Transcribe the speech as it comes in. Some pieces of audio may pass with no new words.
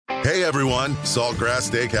Hey everyone, Saltgrass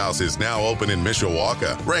Steakhouse is now open in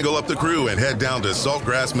Mishawaka. Wrangle up the crew and head down to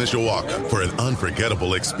Saltgrass Mishawaka for an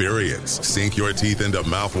unforgettable experience. Sink your teeth into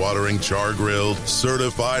mouth-watering char-grilled,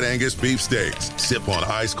 certified Angus beef steaks. Sip on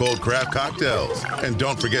ice-cold craft cocktails. And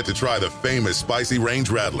don't forget to try the famous spicy range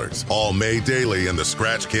rattlers, all made daily in the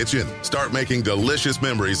Scratch Kitchen. Start making delicious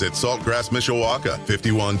memories at Saltgrass Mishawaka,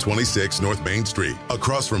 5126 North Main Street,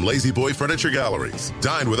 across from Lazy Boy Furniture Galleries.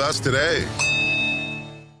 Dine with us today.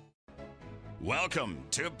 Welcome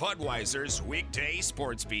to Budweiser's Weekday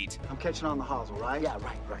Sports Beat. I'm catching on the hosel, right? Yeah,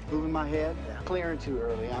 right. Moving my head? Yeah. Clearing too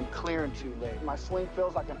early. I'm clearing too late. My swing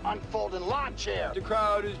feels like an unfolding lawn chair. The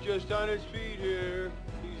crowd is just on his feet here.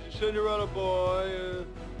 He's a Cinderella boy.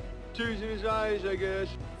 Tears in his eyes, I guess.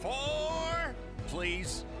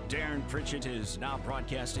 Please, Darren Pritchett is now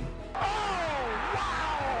broadcasting. Oh,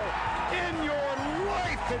 wow! In your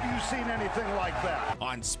life have you seen anything like that?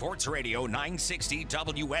 On Sports Radio 960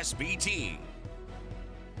 WSBT.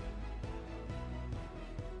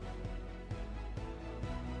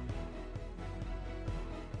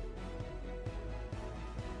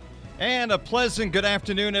 And a pleasant good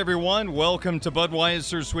afternoon, everyone. Welcome to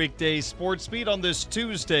Budweiser's Weekday Sports Beat on this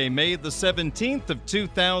Tuesday, May the 17th of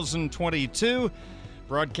 2022.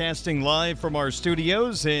 Broadcasting live from our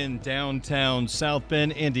studios in downtown South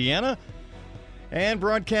Bend, Indiana. And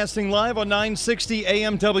broadcasting live on 960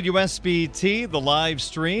 AM WSBT. The live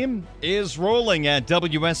stream is rolling at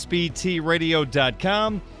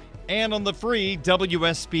WSBTradio.com and on the free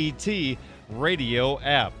WSBT radio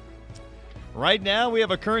app. Right now, we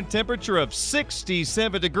have a current temperature of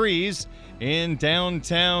 67 degrees in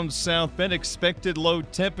downtown South Bend. Expected low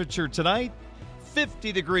temperature tonight,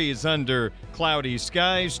 50 degrees under cloudy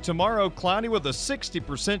skies. Tomorrow, cloudy with a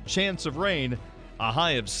 60% chance of rain, a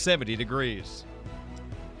high of 70 degrees.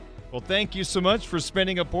 Well, thank you so much for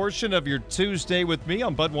spending a portion of your Tuesday with me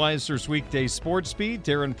on Budweiser's Weekday Sports Beat.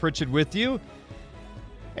 Darren Pritchett with you.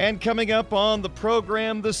 And coming up on the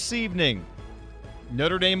program this evening,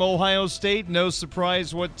 Notre Dame, Ohio State, no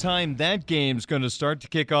surprise what time that game's going to start to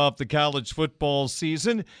kick off the college football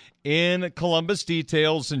season in Columbus.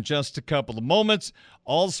 Details in just a couple of moments.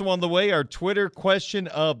 Also on the way, our Twitter question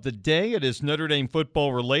of the day. It is Notre Dame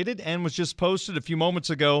football related and was just posted a few moments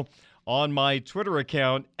ago on my Twitter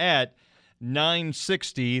account at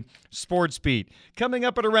 960 SportsBeat. Coming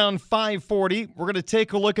up at around 5:40, we're going to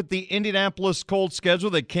take a look at the Indianapolis Colts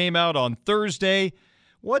schedule that came out on Thursday.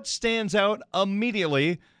 What stands out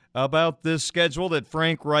immediately about this schedule that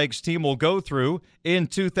Frank Reich's team will go through in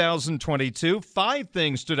 2022? 5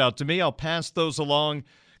 things stood out to me. I'll pass those along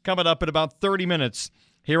coming up in about 30 minutes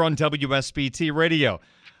here on WSBT Radio.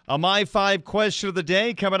 My 5 question of the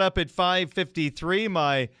day coming up at 5:53.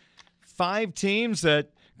 My 5 teams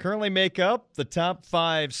that currently make up the top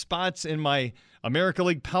 5 spots in my America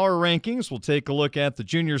League Power Rankings. We'll take a look at the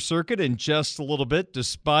junior circuit in just a little bit,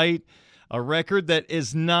 despite a record that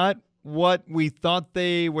is not what we thought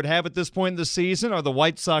they would have at this point in the season. Are the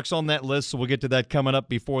White Sox on that list? So we'll get to that coming up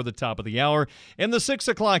before the top of the hour. In the 6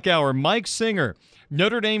 o'clock hour, Mike Singer,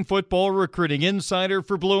 Notre Dame football recruiting insider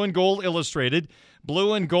for Blue and Gold Illustrated,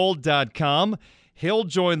 blueandgold.com. He'll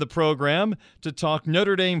join the program to talk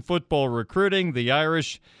Notre Dame football recruiting. The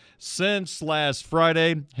Irish, since last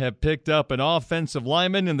Friday, have picked up an offensive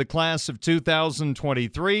lineman in the class of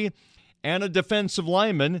 2023 and a defensive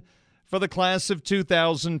lineman for the class of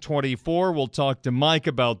 2024. We'll talk to Mike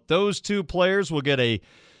about those 2 players. We'll get a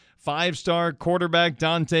 5-star quarterback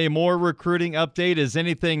Dante Moore recruiting update. Is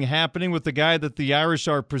anything happening with the guy that the Irish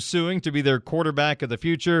are pursuing to be their quarterback of the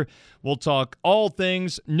future? We'll talk all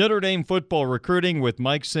things Notre Dame football recruiting with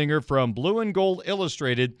Mike Singer from Blue and Gold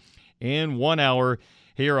Illustrated in 1 hour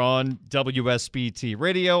here on WSBT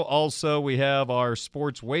Radio. Also, we have our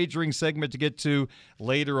sports wagering segment to get to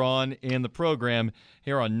later on in the program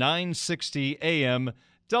here on 960 AM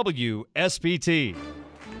WSBT.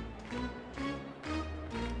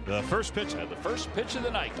 The first pitch of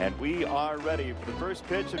the night. And we are ready for the first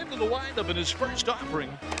pitch. Into the windup in his first offering.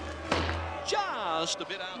 Just a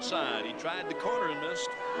bit outside. He tried the corner and missed.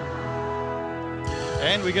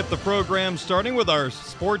 And we get the program starting with our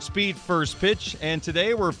Sports Beat first pitch. And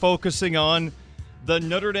today we're focusing on the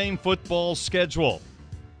Notre Dame football schedule.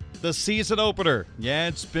 The season opener. Yeah,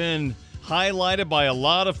 it's been highlighted by a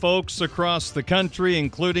lot of folks across the country,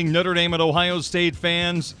 including Notre Dame and Ohio State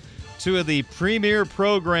fans. 2 of the premier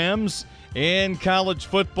programs in college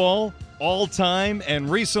football all time, and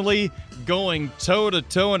recently going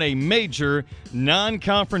toe-to-toe in a major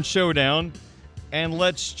non-conference showdown. And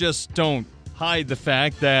let's just don't hide the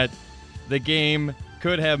fact that the game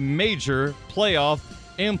could have major playoff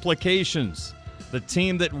implications. The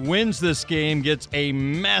team that wins this game gets a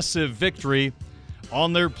massive victory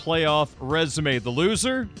on their playoff resume. The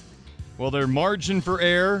loser, well, their margin for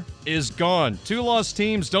error is gone. 2-loss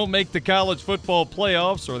teams don't make the college football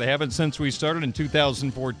playoffs, or they haven't since we started in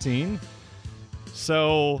 2014.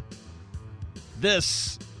 So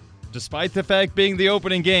this, despite the fact being the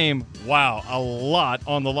opening game, wow, a lot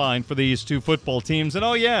on the line for these two football teams. And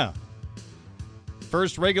oh yeah,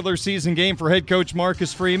 first regular season game for head coach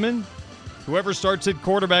Marcus Freeman. Whoever starts at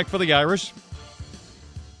quarterback for the Irish,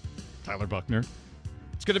 Tyler Buchner,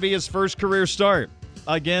 it's going to be his first career start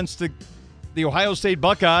against the Ohio State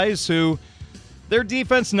Buckeyes, who their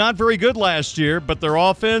defense not very good last year, but their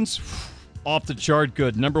offense off the chart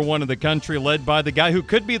good. Number one in the country, led by the guy who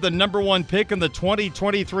could be the number one pick in the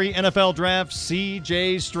 2023 NFL Draft,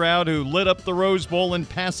 C.J. Stroud, who lit up the Rose Bowl in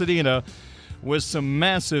Pasadena with some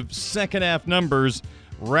massive second-half numbers,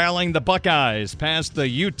 rallying the Buckeyes past the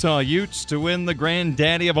Utah Utes to win the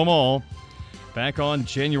granddaddy of them all back on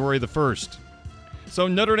January the 1st. So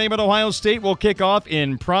Notre Dame and Ohio State will kick off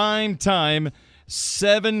in prime time,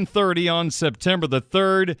 7:30 on September the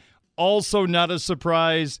 3rd. Also not a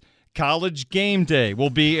surprise, College Game Day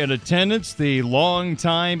will be in attendance, the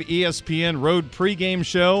longtime ESPN Road pregame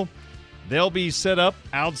show. They'll be set up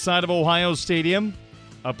outside of Ohio Stadium,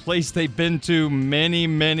 a place they've been to many,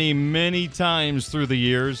 many, many times through the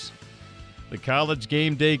years. The College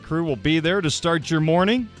Game Day crew will be there to start your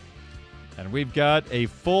morning, and we've got a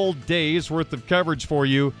full day's worth of coverage for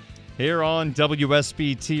you here on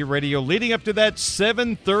WSBT Radio, leading up to that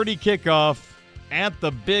 7:30 kickoff at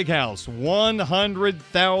the Big House.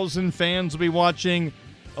 100,000 fans will be watching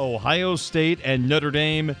Ohio State and Notre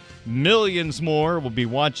Dame. Millions more will be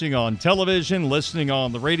watching on television, listening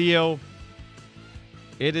on the radio.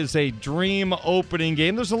 It is a dream opening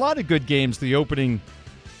game. There's a lot of good games the opening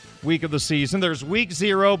week of the season. There's week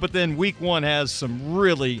 0, but then week 1 has some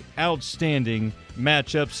really outstanding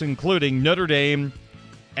matchups, including Notre Dame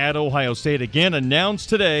at Ohio State. Again, announced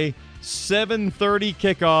today, 7:30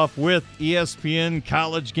 kickoff with ESPN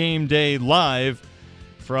College Game Day live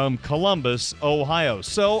from Columbus, Ohio.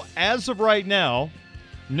 So as of right now,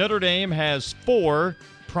 Notre Dame has 4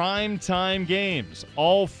 primetime games.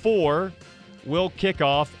 All 4 will kick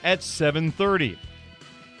off at 7:30.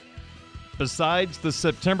 Besides the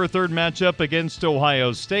September 3rd matchup against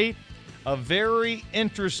Ohio State, a very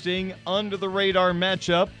interesting under-the-radar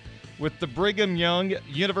matchup with the Brigham Young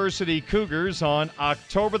University Cougars on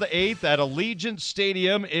October the 8th at Allegiant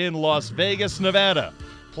Stadium in Las Vegas, Nevada,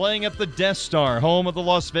 playing at the Death Star, home of the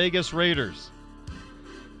Las Vegas Raiders.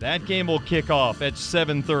 That game will kick off at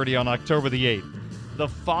 7:30 on October the 8th. The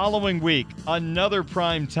following week, another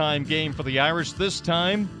primetime game for the Irish, this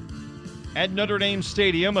time at Notre Dame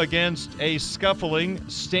Stadium against a scuffling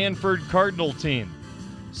Stanford Cardinal team.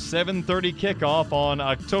 7:30 kickoff on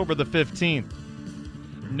October the 15th.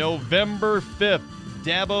 November 5th,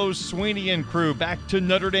 Dabo Swinney and crew back to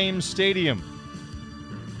Notre Dame Stadium,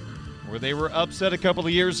 where they were upset a couple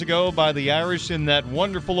of years ago by the Irish in that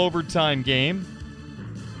wonderful overtime game.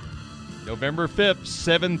 November 5th,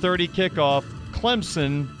 7:30 kickoff,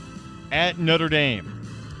 Clemson at Notre Dame.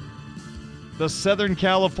 The Southern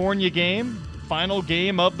California game, final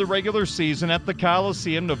game of the regular season at the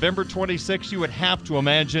Coliseum, November 26th. You would have to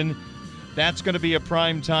imagine that's going to be a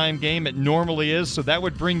primetime game. It normally is, so that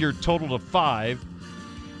would bring your total to 5.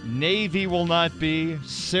 Navy will not be.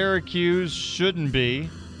 Syracuse shouldn't be.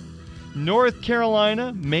 North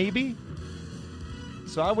Carolina, maybe.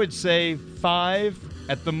 So I would say 5,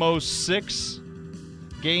 at the most 6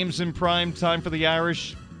 games in prime time for the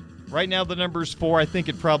Irish. Right now the number's 4. I think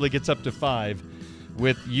it probably gets up to 5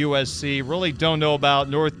 with USC. Really don't know about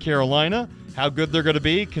North Carolina, how good they're going to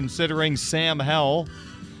be, considering Sam Howell,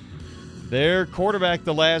 their quarterback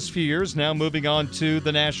the last few years, now moving on to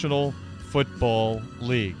the National Football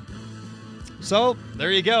League. So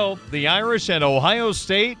there you go. The Irish and Ohio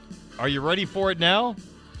State. Are you ready for it now?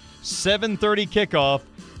 7:30 kickoff,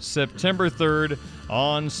 September 3rd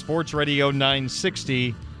on Sports Radio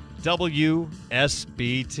 960 WSBT.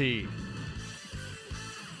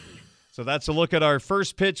 So that's a look at our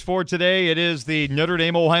first pitch for today. It is the Notre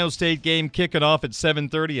Dame-Ohio State game kicking off at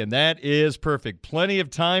 7:30, and that is perfect. Plenty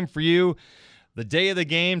of time for you the day of the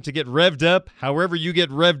game to get revved up. However you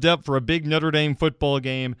get revved up for a big Notre Dame football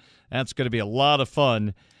game, that's going to be a lot of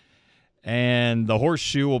fun. And the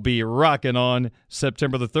horseshoe will be rocking on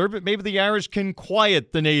September the 3rd, but maybe the Irish can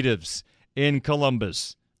quiet the natives in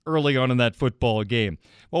Columbus early on in that football game.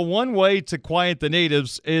 Well, one way to quiet the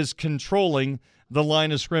natives is controlling the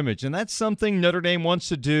line of scrimmage, and that's something Notre Dame wants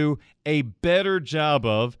to do a better job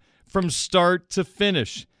of from start to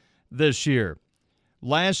finish this year.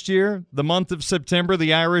 last year, the month of September,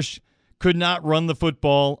 the Irish could not run the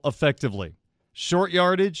football effectively. Short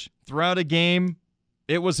yardage throughout a game,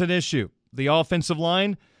 it was an issue. The offensive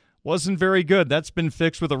line wasn't very good. That's been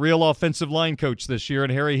fixed with a real offensive line coach this year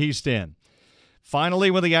in Harry Hiestand. Finally,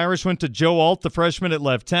 when the Irish went to Joe Alt, the freshman at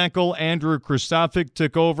left tackle, Andrew Kristofic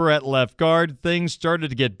took over at left guard. Things started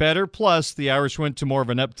to get better. Plus, the Irish went to more of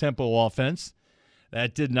an up-tempo offense.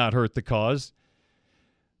 That did not hurt the cause.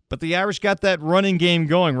 But the Irish got that running game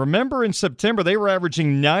going. Remember, in September, they were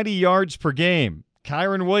averaging 90 yards per game.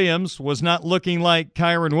 Kyron Williams was not looking like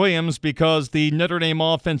Kyron Williams because the Notre Dame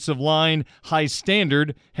offensive line high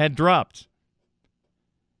standard had dropped.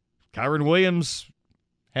 Kyron Williams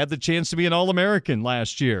had the chance to be an All-American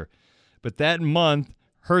last year, but that month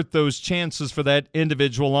hurt those chances for that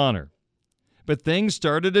individual honor. But things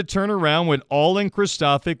started to turn around when Alt and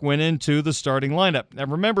Kristofic went into the starting lineup. Now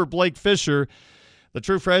remember, Blake Fisher, the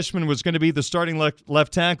true freshman, was going to be the starting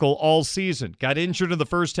left tackle all season. Got injured in the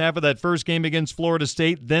first half of that first game against Florida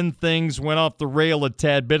State. Then things went off the rail a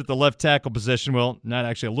tad bit at the left tackle position. Well, not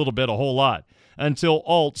actually a little bit, a whole lot. Until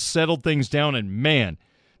Alt settled things down, and man,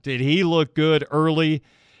 did he look good early,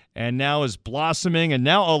 and now is blossoming. And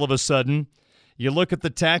now all of a sudden, you look at the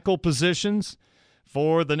tackle positions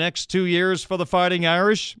for the next 2 years for the Fighting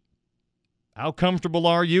Irish. How comfortable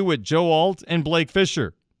are you with Joe Alt and Blake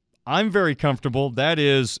Fisher? I'm very comfortable. That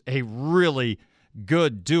is a really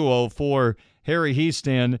good duo for Harry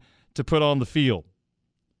Hiestand to put on the field.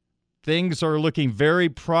 Things are looking very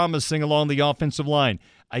promising along the offensive line.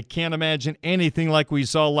 I can't imagine anything like we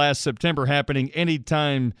saw last September happening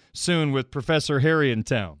anytime soon with Professor Harry in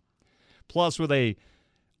town. Plus, with a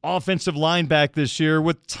offensive line back this year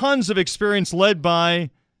with tons of experience led by,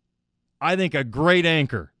 I think, a great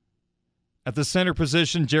anchor. At the center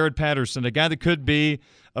position, Jared Patterson, a guy that could be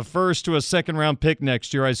a first to a second-round pick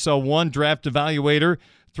next year. I saw one draft evaluator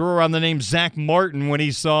throw around the name Zach Martin when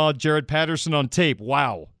he saw Jared Patterson on tape.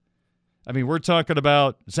 Wow. I mean, we're talking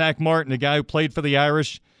about Zach Martin, a guy who played for the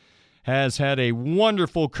Irish, has had a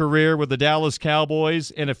wonderful career with the Dallas Cowboys.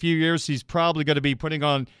 In a few years, he's probably going to be putting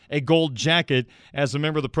on a gold jacket as a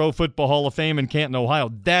member of the Pro Football Hall of Fame in Canton, Ohio.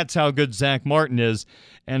 That's how good Zach Martin is.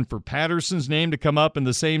 And for Patterson's name to come up in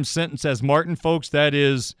the same sentence as Martin, folks, that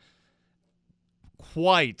is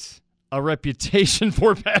quite a reputation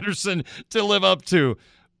for Patterson to live up to.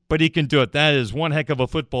 But he can do it. That is one heck of a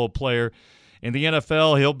football player. In the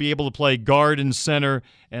NFL, he'll be able to play guard and center,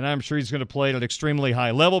 and I'm sure he's going to play at an extremely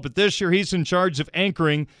high level. But this year, he's in charge of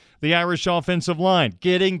anchoring the Irish offensive line.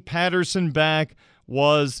 Getting Patterson back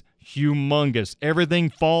was humongous.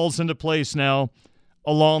 Everything falls into place now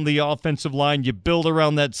along the offensive line. You build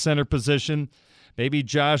around that center position. Maybe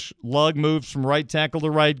Josh Lugg moves from right tackle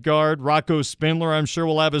to right guard. Rocco Spindler, I'm sure,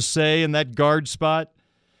 will have a say in that guard spot.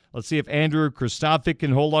 Let's see if Andrew Kristofic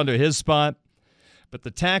can hold on to his spot. But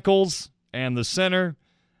the tackles and the center,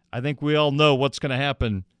 I think we all know what's going to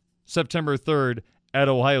happen September 3rd at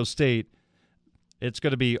Ohio State. It's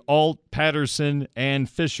going to be Alt, Patterson, and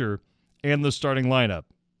Fisher in the starting lineup.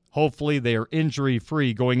 Hopefully they are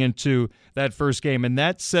injury-free going into that first game. And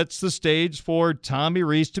that sets the stage for Tommy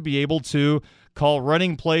Rees to be able to call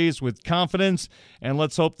running plays with confidence. And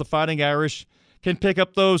let's hope the Fighting Irish can pick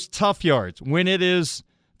up those tough yards when it is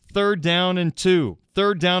 3rd down and 2,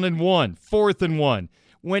 3rd down and 1, 4th and 1.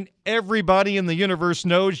 When everybody in the universe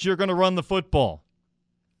knows you're going to run the football.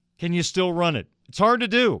 Can you still run it? It's hard to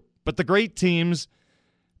do, but the great teams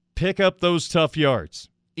pick up those tough yards,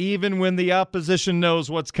 even when the opposition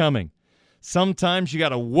knows what's coming. Sometimes you got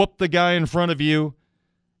to whoop the guy in front of you,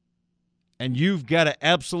 and you've got to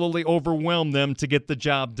absolutely overwhelm them to get the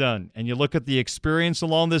job done. And you look at the experience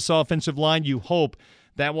along this offensive line, you hope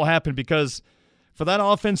that will happen, because for that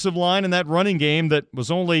offensive line and that running game that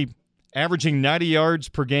was only averaging 90 yards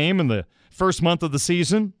per game in the first month of the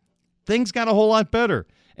season, things got a whole lot better.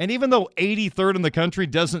 And even though 83rd in the country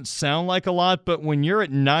doesn't sound like a lot, but when you're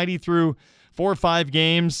at 90 through 4 or 5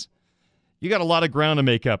 games, you got a lot of ground to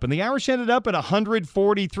make up. And the Irish ended up at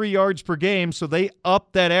 143 yards per game, so they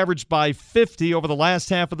upped that average by 50 over the last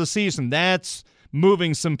half of the season. That's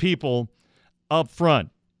moving some people up front.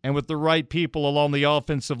 And with the right people along the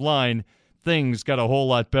offensive line, things got a whole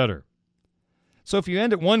lot better. So if you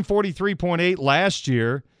end at 143.8 last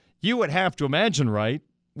year, you would have to imagine, right,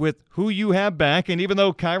 with who you have back, and even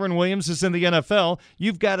though Kyron Williams is in the NFL,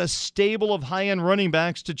 you've got a stable of high-end running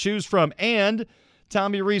backs to choose from. And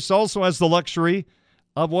Tommy Rees also has the luxury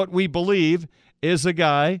of what we believe is a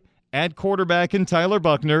guy at quarterback in Tyler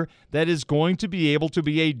Buckner that is going to be able to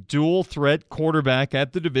be a dual-threat quarterback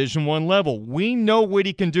at the Division I level. We know what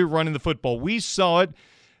he can do running the football. We saw it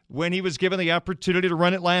when he was given the opportunity to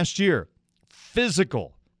run it last year.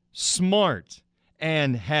 physical, smart,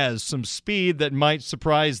 and has some speed that might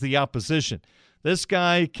surprise the opposition. This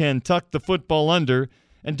guy can tuck the football under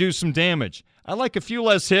and do some damage. I like a few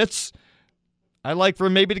less hits. I like for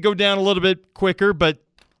him maybe to go down a little bit quicker, but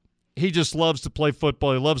he just loves to play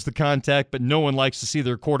football. He loves the contact, but no one likes to see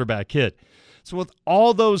their quarterback hit. So with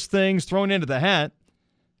all those things thrown into the hat,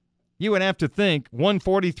 you would have to think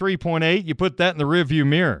 143.8, you put that in the rearview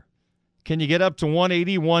mirror. Can you get up to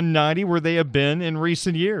 180, 190 where they have been in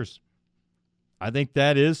recent years? I think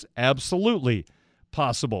that is absolutely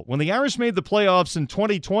possible. When the Irish made the playoffs in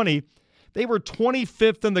 2020, they were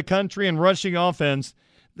 25th in the country in rushing offense.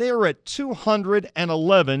 They were at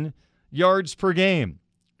 211 yards per game.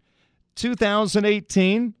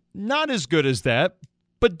 2018, not as good as that,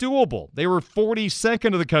 but doable. They were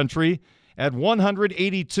 42nd of the country at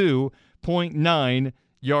 182.9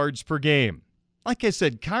 yards per game. Like I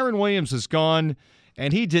said, Kyren Williams is gone,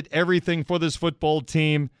 and he did everything for this football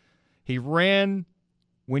team. He ran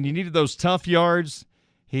when you needed those tough yards.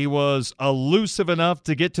 He was elusive enough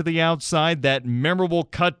to get to the outside. That memorable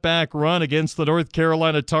cutback run against the North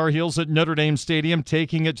Carolina Tar Heels at Notre Dame Stadium,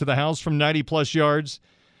 taking it to the house from 90-plus yards.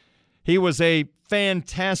 He was a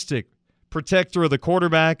fantastic protector of the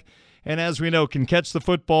quarterback, and as we know, can catch the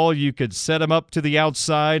football. You could set him up to the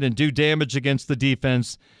outside and do damage against the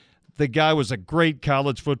defense. The guy was a great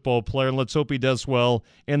college football player, and let's hope he does well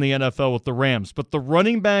in the NFL with the Rams. But the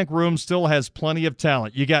running back room still has plenty of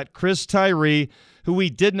talent. You got Chris Tyree, who we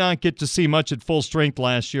did not get to see much at full strength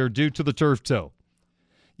last year due to the turf toe.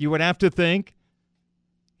 You would have to think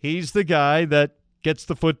he's the guy that gets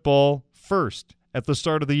the football first at the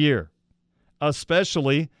start of the year,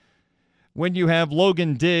 especially when you have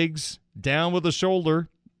Logan Diggs down with a shoulder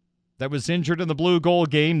that was injured in the Blue Gold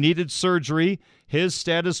game, needed surgery. His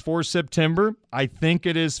status for September, I think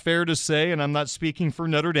it is fair to say, and I'm not speaking for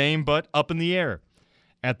Notre Dame, but up in the air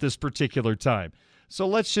at this particular time. So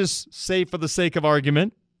let's just say, for the sake of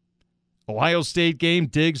argument, Ohio State game,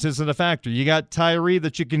 Diggs isn't a factor. You got Tyree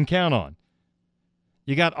that you can count on.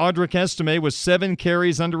 You got Audric Estime with 7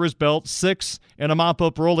 carries under his belt, 6 in a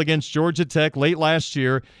mop-up role against Georgia Tech late last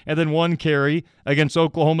year, and then 1 carry against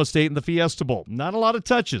Oklahoma State in the Fiesta Bowl. Not a lot of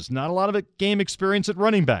touches, not a lot of game experience at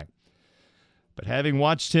running back. But having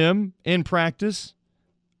watched him in practice,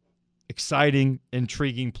 exciting,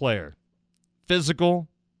 intriguing player. Physical,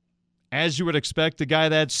 as you would expect, a guy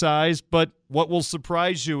that size, but what will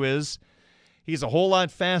surprise you is he's a whole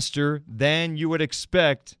lot faster than you would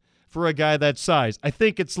expect for a guy that size. I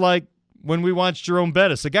think it's like when we watched Jerome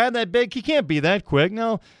Bettis. A guy that big, he can't be that quick.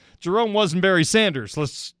 No, Jerome wasn't Barry Sanders.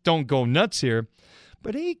 Let's don't go nuts here.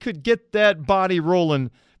 But he could get that body rolling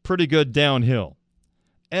pretty good downhill.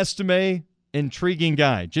 Estime, intriguing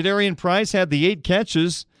guy. Jadarian Price had the 8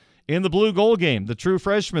 catches in the Blue Gold game. The true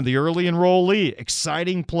freshman, the early enrollee.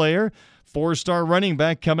 Exciting player, 4-star running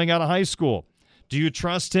back coming out of high school. Do you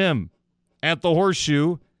trust him at the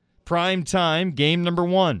Horseshoe? Prime time, game number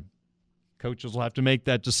 1. Coaches will have to make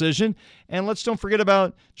that decision. And let's don't forget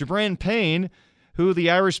about Jabran Payne, who the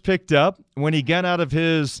Irish picked up when he got out of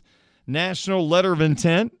his national letter of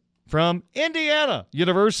intent from Indiana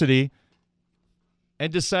University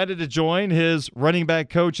and decided to join his running back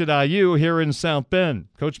coach at IU here in South Bend,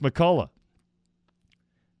 Coach McCullough.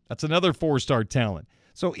 That's another 4-star talent.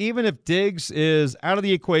 So even if Diggs is out of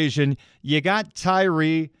the equation, you got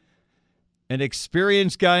Tyree, an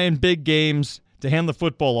experienced guy in big games, to hand the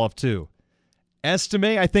football off to.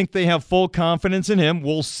 Estime, I think they have full confidence in him.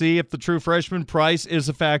 We'll see if the true freshman Price is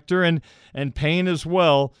a factor, and Payne as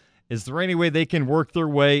well. Is there any way they can work their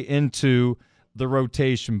way into the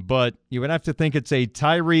rotation? But you would have to think it's a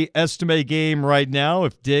Tyree Estime game right now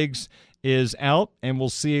if Diggs is out, and we'll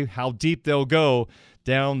see how deep they'll go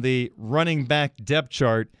down the running back depth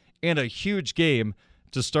chart in a huge game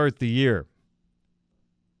to start the year.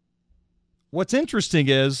 What's interesting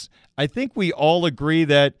is I think we all agree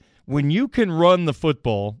that when you can run the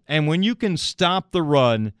football and when you can stop the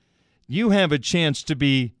run, you have a chance to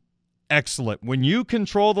be excellent. When you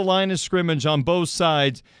control the line of scrimmage on both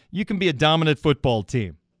sides, you can be a dominant football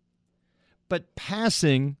team. But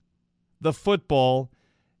passing the football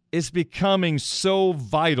is becoming so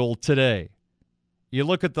vital today. You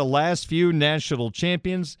look at the last few national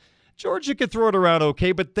champions, Georgia could throw it around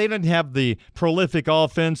okay, but they didn't have the prolific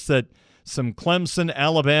offense that some Clemson,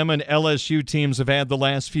 Alabama, and LSU teams have had the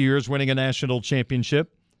last few years winning a national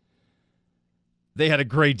championship. They had a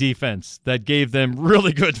great defense that gave them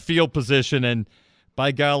really good field position, and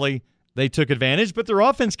by golly, they took advantage. But their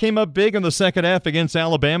offense came up big in the second half against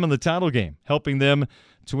Alabama in the title game, helping them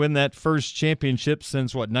to win that first championship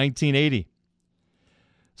since, 1980.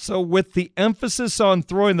 So with the emphasis on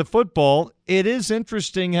throwing the football, it is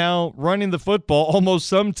interesting how running the football almost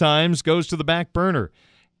sometimes goes to the back burner.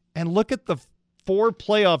 And look at the 4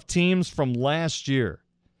 playoff teams from last year.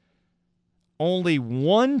 Only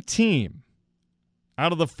one team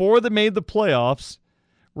out of the 4 that made the playoffs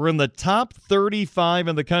were in the top 35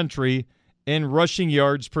 in the country in rushing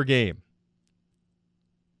yards per game.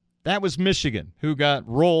 That was Michigan, who got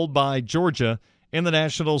rolled by Georgia in the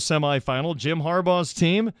national semifinal. Jim Harbaugh's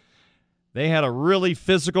team, they had a really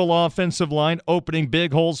physical offensive line, opening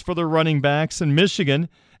big holes for their running backs, and Michigan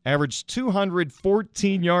averaged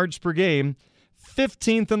 214 yards per game,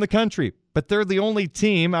 15th in the country. But they're the only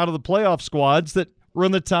team out of the playoff squads that were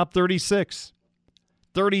in the top 36.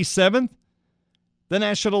 37th, the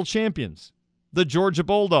national champions, the Georgia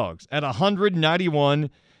Bulldogs, at 191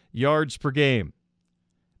 yards per game.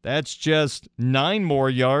 That's just 9 more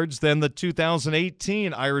yards than the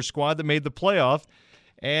 2018 Irish squad that made the playoff,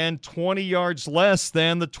 and 20 yards less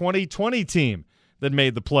than the 2020 team that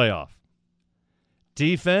made the playoff.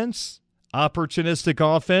 Defense, opportunistic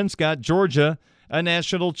offense, got Georgia a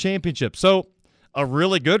national championship. So a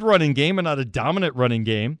really good running game and not a dominant running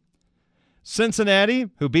game. Cincinnati,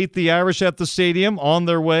 who beat the Irish at the stadium on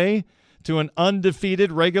their way to an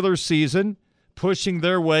undefeated regular season, pushing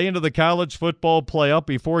their way into the college football playoff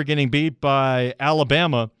before getting beat by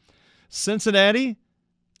Alabama. Cincinnati,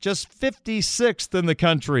 just 56th in the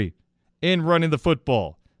country in running the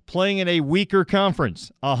football, playing in a weaker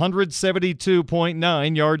conference,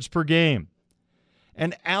 172.9 yards per game.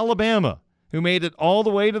 And Alabama, who made it all the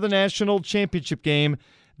way to the national championship game,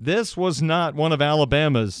 this was not one of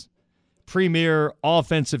Alabama's premier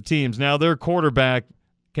offensive teams. Now, their quarterback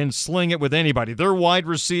can sling it with anybody. Their wide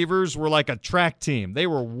receivers were like a track team. They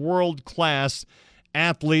were world-class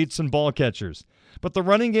athletes and ball catchers. But the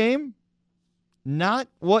running game, not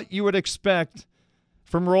what you would expect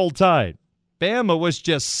from Roll Tide. Bama was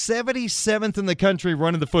just 77th in the country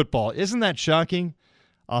running the football. Isn't that shocking?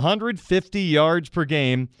 150 yards per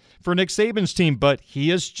game for Nick Saban's team, but he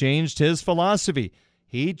has changed his philosophy.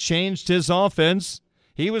 He changed his offense.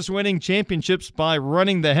 He was winning championships by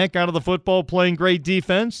running the heck out of the football, playing great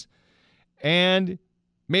defense, and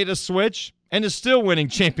made a switch and is still winning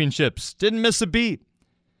championships. Didn't miss a beat.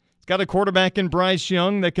 He's got a quarterback in Bryce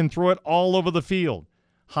Young that can throw it all over the field.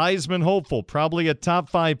 Heisman hopeful, probably a top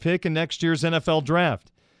 5 pick in next year's NFL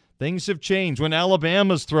draft. Things have changed. When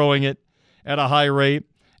Alabama's throwing it at a high rate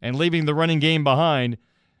and leaving the running game behind,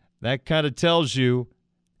 that kind of tells you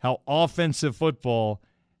how offensive football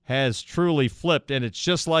has truly flipped, and it's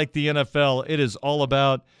just like the NFL. It is all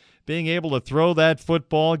about being able to throw that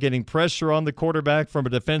football, getting pressure on the quarterback from a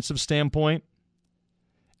defensive standpoint.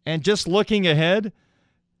 And just looking ahead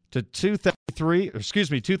to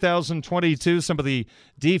 2022, some of the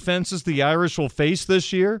defenses the Irish will face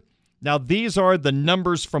this year. Now, these are the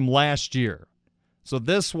numbers from last year. So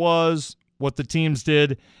this was what the teams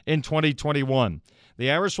did in 2021. The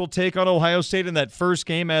Irish will take on Ohio State in that first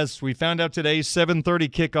game, as we found out today, 7:30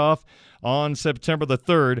 kickoff on September the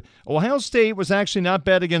 3rd. Ohio State was actually not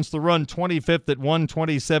bad against the run, 25th at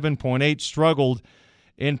 127.8, struggled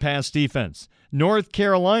in pass defense. North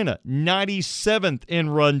Carolina, 97th in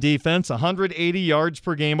run defense, 180 yards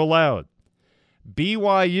per game allowed.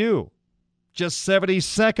 BYU, just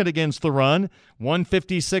 72nd against the run,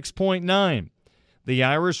 156.9. The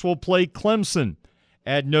Irish will play Clemson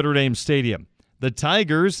at Notre Dame Stadium. The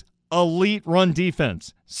Tigers, elite run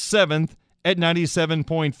defense, 7th at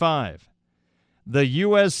 97.5. The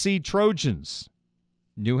USC Trojans,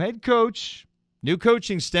 new head coach, new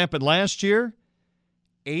coaching staff, but last year,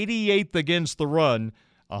 88th against the run,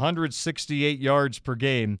 168 yards per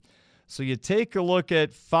game. So you take a look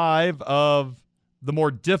at 5 of the more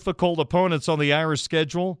difficult opponents on the Irish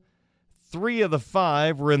schedule. 3 of the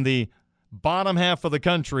 5 were in the bottom half of the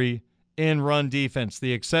country in run defense.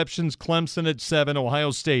 The exceptions, Clemson at 7,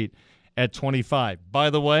 Ohio State at 25.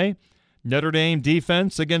 By the way, Notre Dame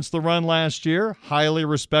defense against the run last year, highly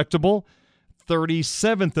respectable,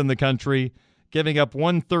 37th in the country, giving up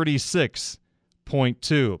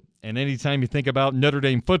 136.2. And anytime you think about Notre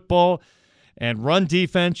Dame football and run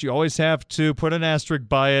defense, you always have to put an asterisk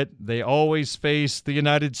by it. They always face the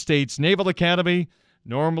United States Naval Academy,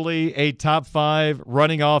 normally a top 5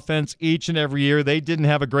 running offense each and every year. They didn't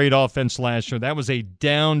have a great offense last year. That was a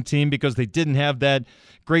down team because they didn't have that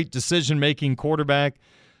great decision-making quarterback.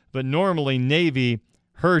 But normally Navy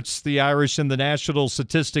hurts the Irish in the national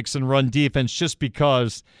statistics and run defense just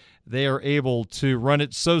because they are able to run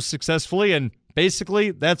it so successfully. And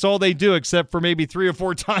basically that's all they do, except for maybe 3 or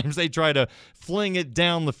 4 times they try to fling it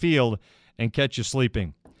down the field and catch you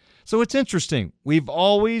sleeping. So it's interesting. We've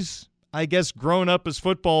always I guess, grown up as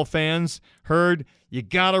football fans, heard you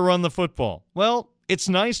got to run the football. Well, it's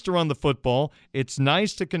nice to run the football. It's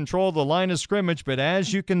nice to control the line of scrimmage, but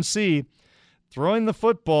as you can see, throwing the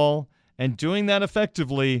football and doing that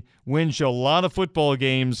effectively wins you a lot of football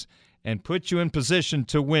games and puts you in position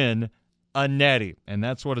to win a natty. And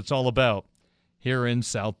that's what it's all about here in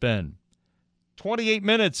South Bend. 28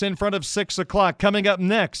 minutes in front of 6 o'clock. Coming up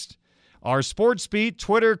next, our Sports Beat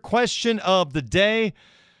Twitter question of the day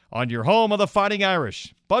on your home of the Fighting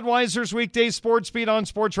Irish. Budweiser's weekday Sports Beat on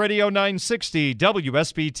Sports Radio 960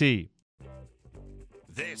 WSBT.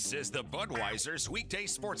 This is the Budweiser's weekday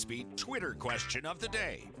Sports Beat Twitter question of the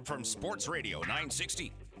day from Sports Radio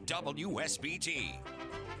 960 WSBT.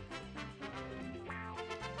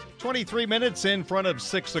 23 minutes in front of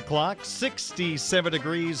 6 o'clock, 67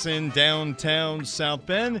 degrees in downtown South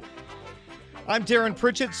Bend. I'm Darren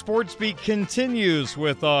Pritchett. Sports Beat continues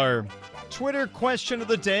with our Twitter question of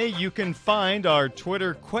the day. You can find our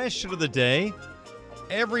Twitter question of the day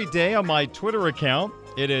every day on my Twitter account.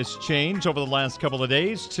 It has changed over the last couple of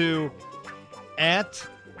days to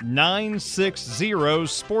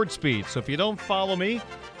 @960SportsBeat. So if you don't follow me,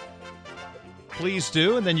 please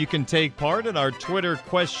do, and then you can take part in our Twitter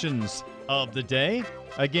questions of the day.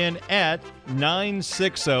 Again,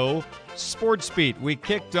 @960SportsBeat. We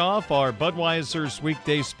kicked off our Budweiser's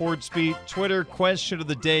weekday Sports Beat Twitter question of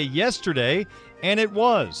the day yesterday, and it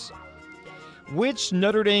was, which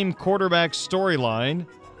Notre Dame quarterback storyline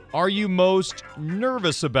are you most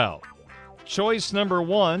nervous about? Choice number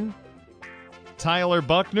 1, Tyler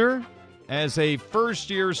Buchner as a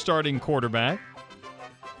first-year starting quarterback,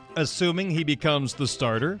 assuming he becomes the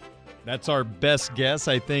starter. That's our best guess,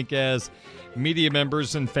 I think, as media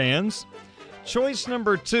members and fans. Choice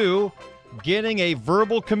number 2, getting a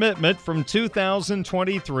verbal commitment from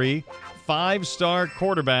 2023 five-star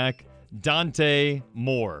quarterback Dante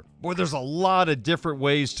Moore. Boy, there's a lot of different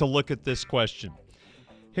ways to look at this question.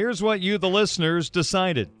 Here's what you, the listeners,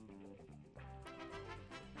 decided.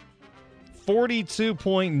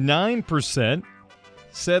 42.9%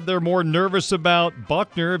 said they're more nervous about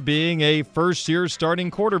Buchner being a first-year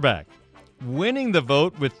starting quarterback. Winning the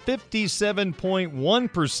vote with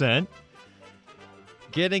 57.1%,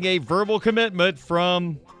 getting a verbal commitment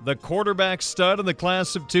from the quarterback stud in the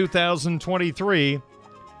class of 2023,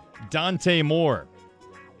 Dante Moore.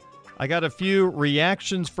 I got a few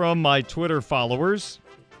reactions from my Twitter followers.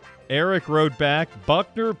 Eric wrote back,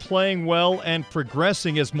 Buchner playing well and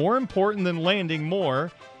progressing is more important than landing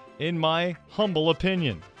more, in my humble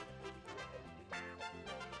opinion.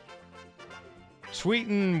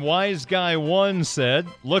 Tweetin' Wise Guy 1 said,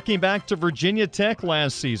 looking back to Virginia Tech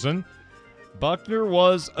last season, Buchner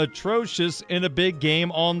was atrocious in a big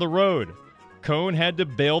game on the road. Cohn had to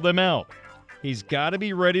bail them out. He's got to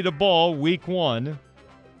be ready to ball week 1.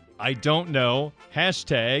 I don't know.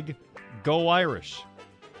 #Go Irish.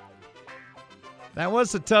 That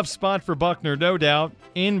was a tough spot for Buchner, no doubt.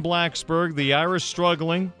 In Blacksburg, the Irish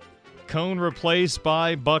struggling. Cohn replaced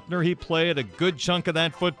by Buchner. He played a good chunk of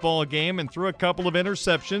that football game and threw a couple of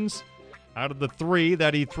interceptions out of the 3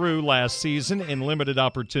 that he threw last season in limited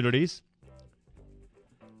opportunities.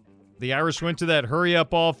 The Irish went to that hurry-up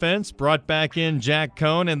offense, brought back in Jack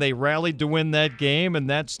Cohn, and they rallied to win that game, and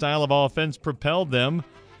that style of offense propelled them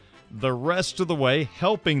the rest of the way,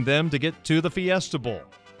 helping them to get to the Fiesta Bowl.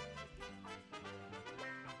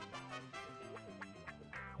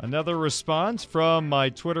 Another response from my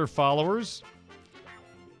Twitter followers.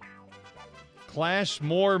 Clash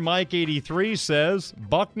Moore Mike 83 says,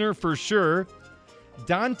 Buchner for sure.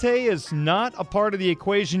 Dante is not a part of the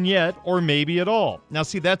equation yet, or maybe at all. Now,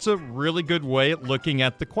 see, that's a really good way at looking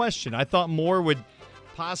at the question. I thought Moore would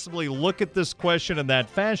possibly look at this question in that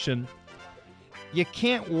fashion. You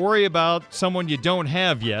can't worry about someone you don't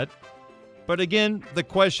have yet. But again, the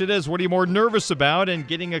question is, what are you more nervous about? And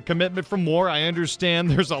getting a commitment from Moore, I understand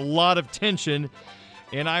there's a lot of tension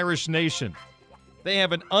in Irish Nation. They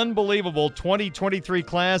have an unbelievable 2023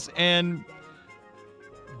 class, and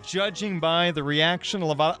judging by the reaction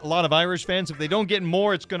of a lot of Irish fans, if they don't get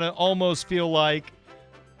Moore, it's going to almost feel like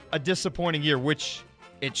a disappointing year, which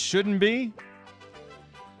it shouldn't be.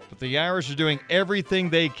 But the Irish are doing everything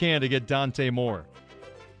they can to get Dante Moore.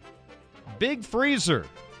 Big Freezer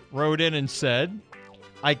wrote in and said,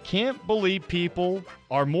 I can't believe people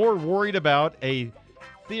are more worried about a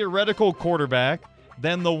theoretical quarterback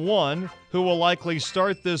than the one who will likely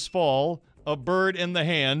start this fall, a bird in the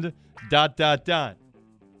hand, ...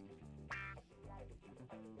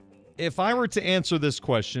 If I were to answer this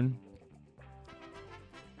question,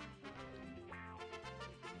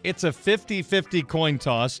 it's a 50-50 coin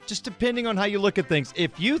toss, just depending on how you look at things.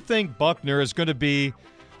 If you think Buchner is going to be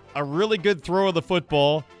a really good throw of the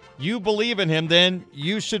football, you believe in him, then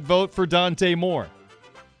you should vote for Dante Moore.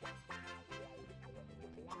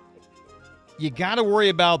 You got to worry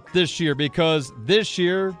about this year because this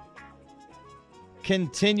year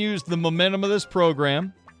continues the momentum of this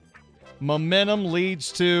program. Momentum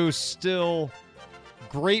leads to still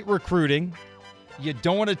great recruiting. You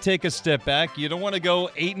don't want to take a step back. You don't want to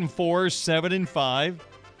go 8-4, 7-5.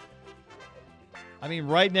 I mean,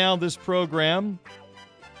 right now, this program,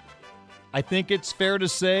 I think it's fair to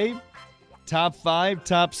say, top 5,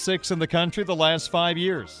 top 6 in the country the last 5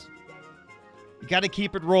 years. You got to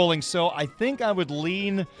keep it rolling. So I think I would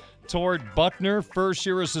lean toward Buckner, first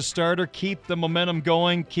year as a starter, keep the momentum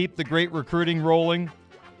going, keep the great recruiting rolling.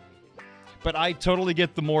 But I totally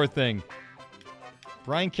get the Moore thing.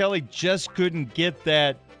 Brian Kelly just couldn't get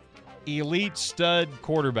that elite stud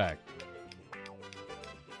quarterback.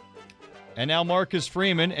 And now Marcus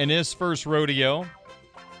Freeman, in his first rodeo,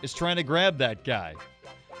 is trying to grab that guy.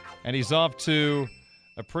 And he's off to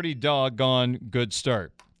a pretty doggone good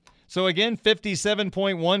start. So again,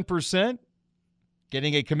 57.1%.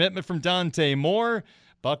 Getting a commitment from Dante Moore.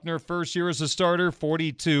 Buckner, first year as a starter,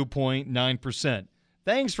 42.9%.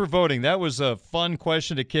 Thanks for voting. That was a fun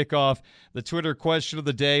question to kick off the Twitter question of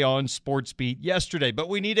the day on SportsBeat yesterday. But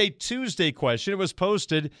we need a Tuesday question. It was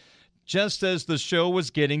posted just as the show was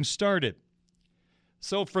getting started.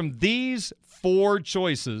 So from these 4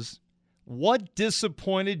 choices, what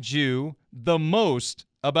disappointed you the most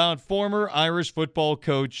about former Irish football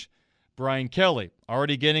coach Brian Kelly?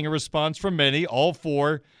 Already getting a response from many, all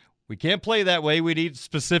 4. We can't play that way. We need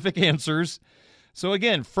specific answers. So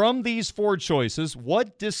again, from these 4 choices,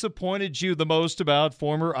 what disappointed you the most about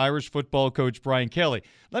former Irish football coach Brian Kelly?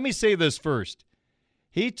 Let me say this first.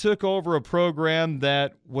 He took over a program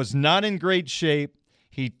that was not in great shape.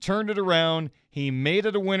 He turned it around. He made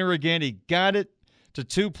it a winner again. He got it to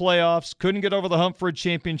 2 playoffs, couldn't get over the hump for a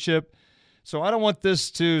championship. So I don't want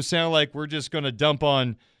this to sound like we're just going to dump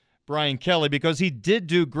on Brian Kelly because he did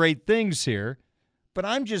do great things here. But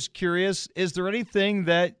I'm just curious, is there anything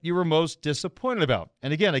that you were most disappointed about?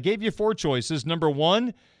 And again, I gave you 4 choices. Number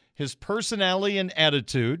 1, his personality and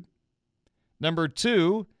attitude. Number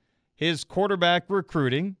 2, his quarterback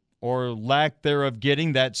recruiting, or lack thereof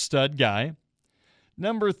getting that stud guy.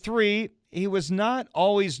 Number 3, he was not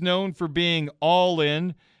always known for being all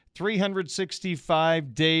in,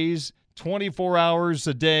 365 days, 24 hours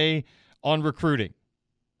a day on recruiting.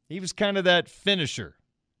 He was kind of that finisher.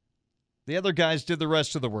 The other guys did the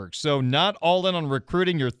rest of the work. So not all in on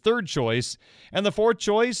recruiting, your 3rd choice. And the 4th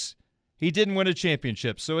choice, he didn't win a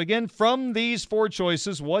championship. So again, from these 4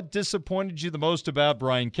 choices, what disappointed you the most about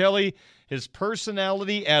Brian Kelly? His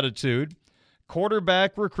personality, attitude,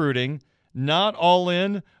 quarterback recruiting, not all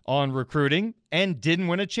in on recruiting, and didn't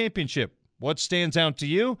win a championship. What stands out to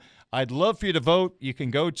you? I'd love for you to vote. You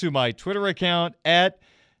can go to my Twitter account at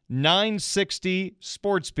 960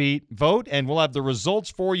 SportsBeat. Vote, and we'll have the results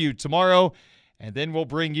for you tomorrow. And then we'll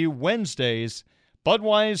bring you Wednesday's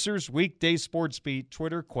Budweiser's Weekday SportsBeat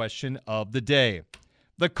Twitter question of the day.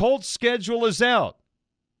 The Colts schedule is out.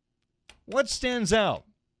 What stands out?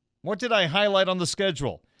 What did I highlight on the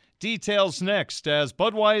schedule? Details next as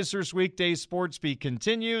Budweiser's Weekday SportsBeat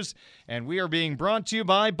continues, and we are being brought to you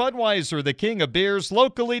by Budweiser, the king of beers,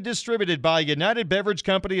 locally distributed by United Beverage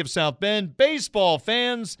Company of South Bend. Baseball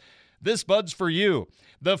fans, this Bud's for you.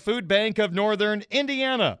 The Food Bank of Northern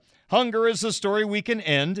Indiana. Hunger is a story we can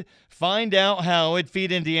end. Find out how at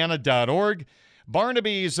feedindiana.org.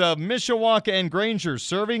 Barnaby's of Mishawaka and Granger,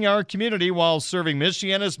 serving our community while serving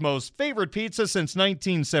Michiana's most favorite pizza since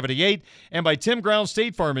 1978. And by Tim Ground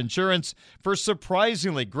State Farm Insurance for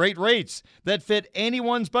surprisingly great rates that fit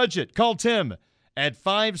anyone's budget. Call Tim at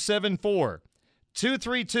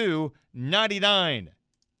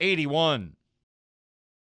 574-232-9981.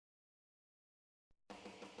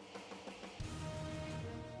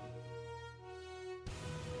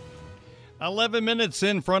 11 minutes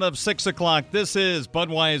in front of 6 o'clock. This is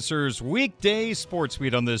Budweiser's Weekday Sports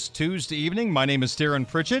Beat on this Tuesday evening. My name is Darren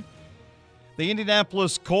Pritchett. The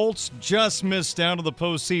Indianapolis Colts just missed out on the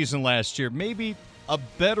postseason last year. Maybe a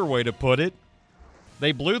better way to put it,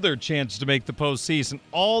 they blew their chance to make the postseason.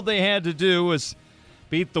 All they had to do was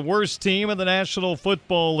beat the worst team in the National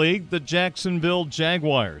Football League, the Jacksonville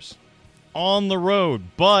Jaguars, on the road.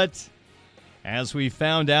 But as we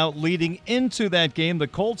found out leading into that game, the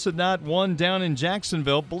Colts had not won down in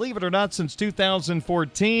Jacksonville, believe it or not, since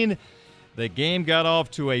 2014. The game got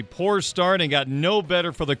off to a poor start and got no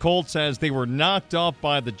better for the Colts as they were knocked off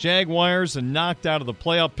by the Jaguars and knocked out of the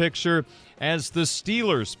playoff picture as the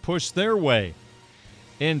Steelers pushed their way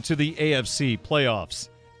into the AFC playoffs.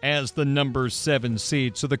 as the number 7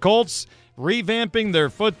 seed. So the Colts revamping their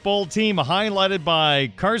football team, highlighted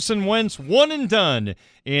by Carson Wentz, one and done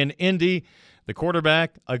in Indy. The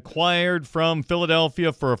quarterback, acquired from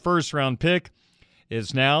Philadelphia for a first-round pick,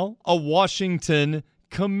 is now a Washington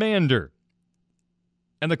Commander.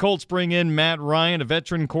 And the Colts bring in Matt Ryan, a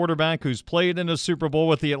veteran quarterback who's played in a Super Bowl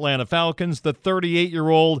with the Atlanta Falcons. The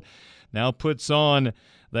 38-year-old now puts on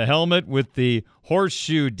the helmet with the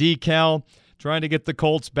horseshoe decal, trying to get the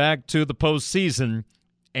Colts back to the postseason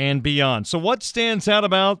and beyond. So what stands out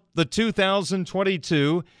about the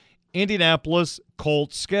 2022 Indianapolis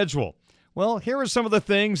Colts schedule? Well, here are some of the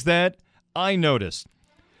things that I noticed.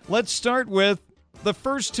 Let's start with the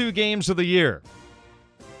first 2 games of the year.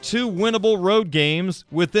 2 winnable road games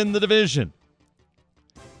within the division.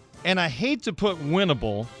 And I hate to put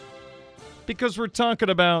winnable because we're talking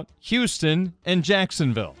about Houston and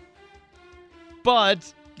Jacksonville.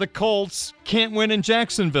 But the Colts can't win in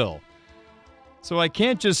Jacksonville. So I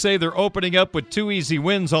can't just say they're opening up with 2 easy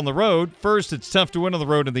wins on the road. First, it's tough to win on the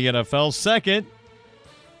road in the NFL. Second,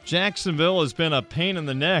 Jacksonville has been a pain in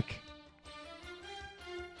the neck.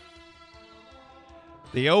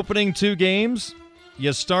 The opening 2 games,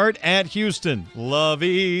 you start at Houston.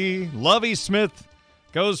 Lovie Smith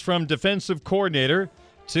goes from defensive coordinator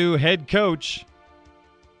to head coach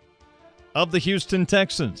of the Houston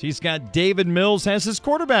Texans. He's got David Mills as his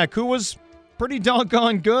quarterback, who was pretty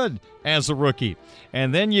doggone good as a rookie.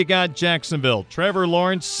 And then you got Jacksonville. Trevor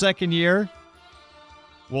Lawrence, second year.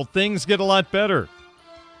 Will things get a lot better?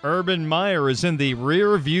 Urban Meyer is in the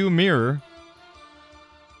rear view mirror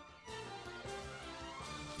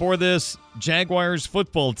for this Jaguars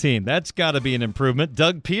football team. That's got to be an improvement.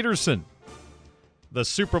 Doug Peterson, the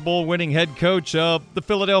Super Bowl winning head coach of the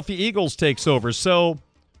Philadelphia Eagles, takes over. So,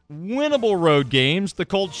 winnable road games. The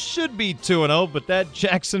Colts should be 2-0, but that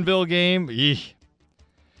Jacksonville game, eeh.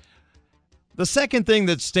 The second thing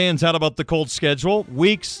that stands out about the Colts schedule,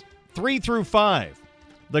 weeks 3 through 5.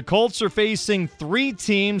 The Colts are facing 3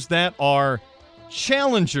 teams that are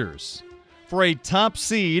challengers for a top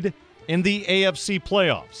seed in the AFC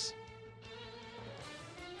playoffs.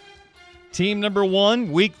 Team number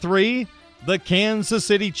 1, week 3, the Kansas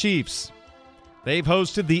City Chiefs. They've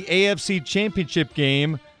hosted the AFC Championship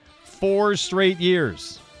game 4 straight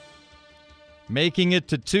years, making it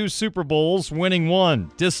to 2 Super Bowls, winning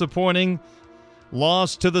 1. Disappointing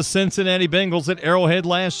loss to the Cincinnati Bengals at Arrowhead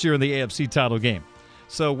last year in the AFC title game.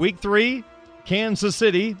 So week 3, Kansas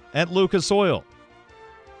City at Lucas Oil.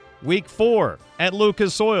 Week 4 at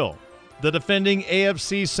Lucas Oil, the defending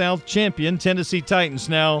AFC South champion Tennessee Titans.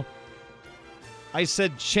 Now, I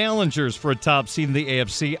said challengers for a top seed in the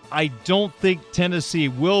AFC. I don't think Tennessee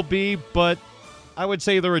will be, but I would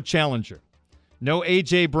say they're a challenger. No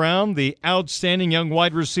A.J. Brown, the outstanding young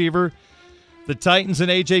wide receiver. The Titans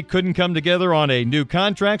and A.J. couldn't come together on a new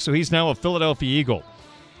contract, so he's now a Philadelphia Eagle.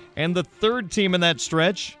 And the third team in that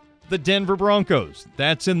stretch, the Denver Broncos.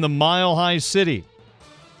 That's in the Mile High City.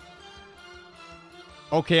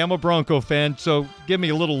 Okay, I'm a Bronco fan, so give me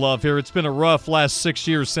a little love here. It's been a rough last 6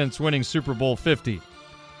 years since winning Super Bowl 50.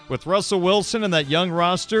 With Russell Wilson and that young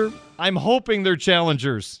roster, I'm hoping they're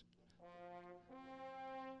challengers.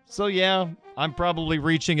 So yeah, I'm probably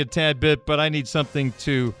reaching a tad bit, but I need something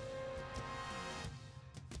to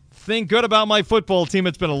think good about my football team.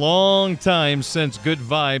 It's been a long time since good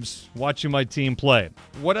vibes watching my team play.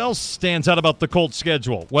 What else stands out about the Colts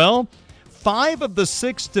schedule? Well, 5 of the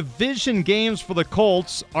 6 division games for the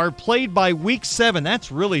Colts are played by week 7.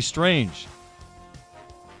 That's really strange.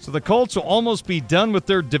 So the Colts will almost be done with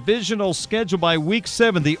their divisional schedule by week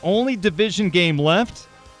 7. The only division game left,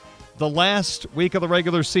 the last week of the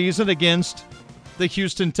regular season against the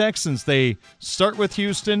Houston Texans. They start with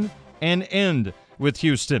Houston and end with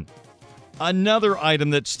Houston. Another item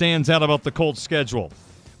that stands out about the Colts schedule.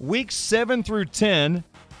 Weeks 7 through 10,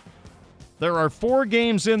 there are 4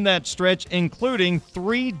 games in that stretch, including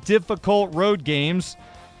 3 difficult road games.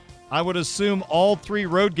 I would assume all 3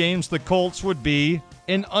 road games the Colts would be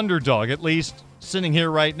an underdog, at least sitting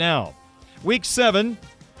here right now. Week 7,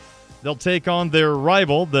 they'll take on their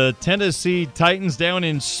rival, the Tennessee Titans, down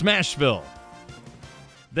in Smashville.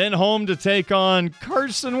 Then home to take on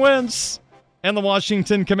Carson Wentz and the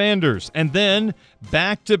Washington Commanders. And then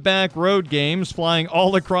back-to-back road games flying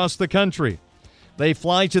all across the country. They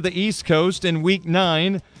fly to the East Coast in Week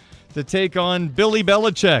 9 to take on Billy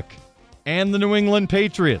Belichick and the New England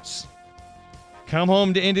Patriots. Come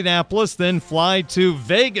home to Indianapolis, then fly to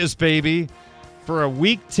Vegas, baby, for a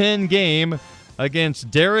Week 10 game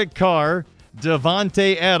against Derek Carr,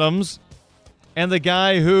 Davante Adams, and the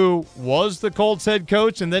guy who was the Colts head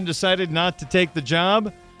coach and then decided not to take the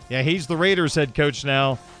job, Yeah, he's the Raiders head coach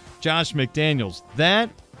now, Josh McDaniels. That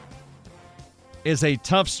is a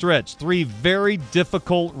tough stretch. 3 very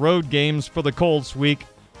difficult road games for the Colts week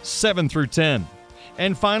 7 through 10.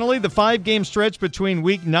 And finally, the 5-game stretch between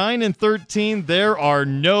week 9 and 13. There are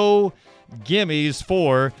no gimmies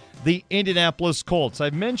for the Indianapolis Colts.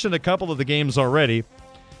 I've mentioned a couple of the games already.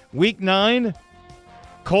 Week 9,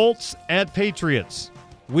 Colts at Patriots.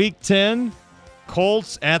 Week 10,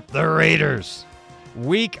 Colts at the Raiders.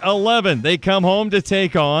 Week 11, they come home to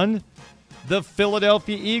take on the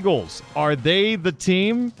Philadelphia Eagles. Are they the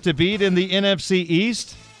team to beat in the NFC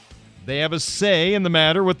East? They have a say in the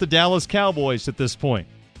matter with the Dallas Cowboys at this point.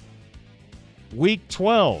 Week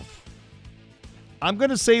 12, I'm going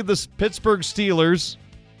to say the Pittsburgh Steelers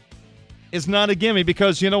is not a gimme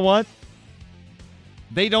because you know what?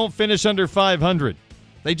 They don't finish under 500.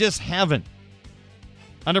 They just haven't.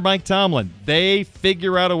 Under Mike Tomlin, they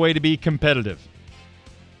figure out a way to be competitive.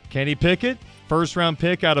 Kenny Pickett, first-round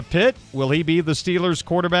pick out of Pitt. Will he be the Steelers'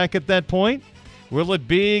 quarterback at that point? Will it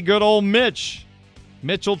be good old Mitchell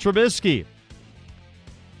Trubisky?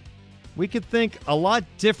 We could think a lot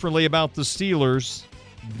differently about the Steelers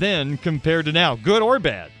then compared to now, good or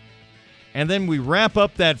bad. And then we wrap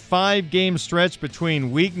up that 5-game stretch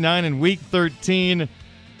between Week 9 and Week 13.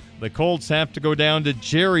 The Colts have to go down to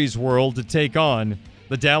Jerry's World to take on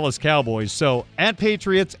the Dallas Cowboys. So at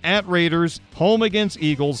Patriots, at Raiders, home against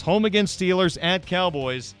Eagles, home against Steelers, at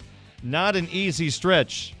Cowboys. Not an easy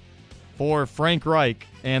stretch for Frank Reich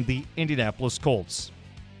and the Indianapolis Colts.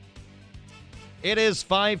 It is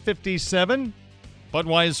 5:57.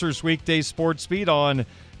 Budweiser's weekday sports beat on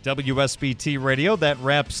WSBT Radio. That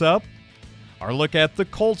wraps up our look at the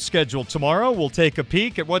Colts schedule. Tomorrow we'll take a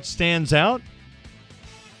peek at what stands out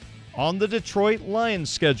on the Detroit Lions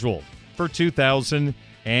schedule for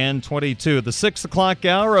 2022. The 6 o'clock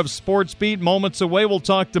hour of Sports Beat moments away. We'll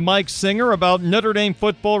talk to Mike Singer about Notre Dame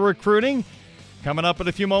football recruiting. Coming up in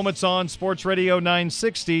a few moments on Sports Radio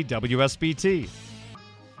 960 WSBT.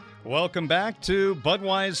 Welcome back to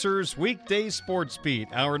Budweiser's Weekday Sports Beat,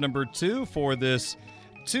 hour number 2 for this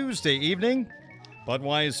Tuesday evening.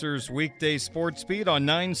 Budweiser's Weekday Sports Beat on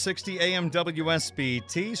 960 AM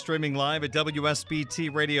WSBT, streaming live at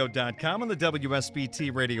WSBTradio.com and the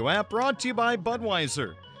WSBT Radio app, brought to you by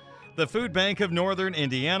Budweiser, the Food Bank of Northern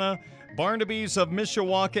Indiana, Barnaby's of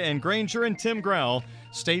Mishawaka and Granger, and Tim Growell,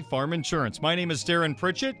 State Farm Insurance. My name is Darren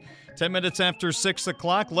Pritchett. 10 minutes after 6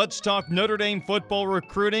 o'clock, let's talk Notre Dame football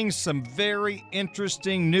recruiting. Some very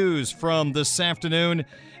interesting news from this afternoon,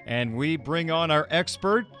 and we bring on our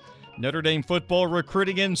expert, Notre Dame football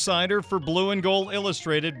recruiting insider for Blue and Gold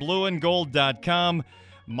Illustrated, blueandgold.com.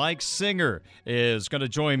 Mike Singer is going to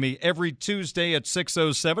join me every Tuesday at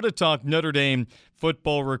 6:07 to talk Notre Dame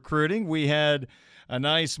football recruiting. We had a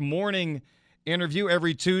nice morning interview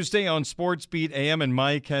every Tuesday on Sports Beat AM, and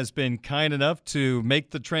Mike has been kind enough to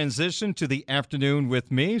make the transition to the afternoon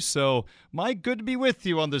with me. So, Mike, good to be with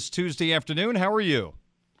you on this Tuesday afternoon. How are you?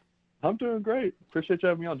 I'm doing great. Appreciate you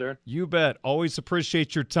having me on, Darren. You bet. Always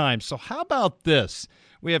appreciate your time. So how about this?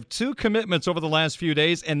 We have 2 commitments over the last few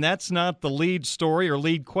days, and that's not the lead story or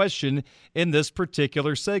lead question in this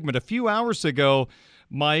particular segment. A few hours ago,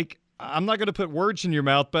 Mike, I'm not going to put words in your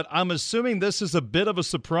mouth, but I'm assuming this is a bit of a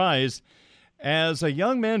surprise, as a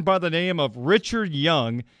young man by the name of Richard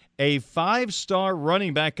Young, a 5-star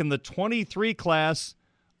running back in the 23 class,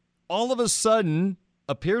 all of a sudden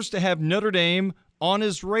appears to have Notre Dame on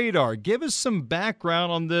his radar. Give us some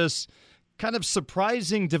background on this kind of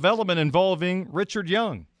surprising development involving Richard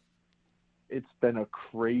Young. It's been a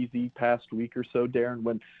crazy past week or so, Darren.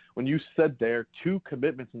 When you said there 2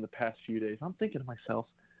 commitments in the past few days, I'm thinking to myself,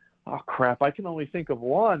 oh, crap, I can only think of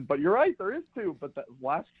one. But you're right, there is 2. But that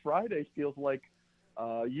last Friday feels like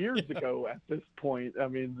years ago at this point. I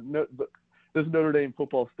mean, this Notre Dame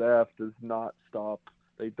football staff does not stop.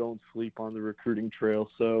 They don't sleep on the recruiting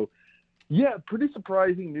trail. So, yeah, pretty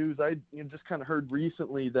surprising news. I just kind of heard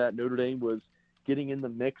recently that Notre Dame was getting in the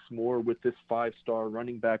mix more with this 5-star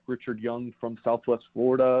running back, Richard Young from Southwest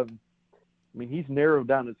Florida. I mean, he's narrowed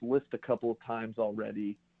down his list a couple of times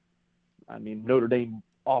already. I mean, Notre Dame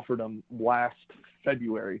offered him last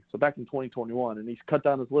February, so back in 2021, and he's cut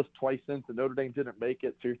down his list twice since, and Notre Dame didn't make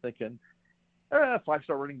it. So you're thinking,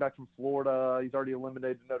 5-star running back from Florida. He's already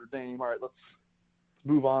eliminated Notre Dame. All right, let's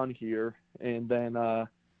move on here. And then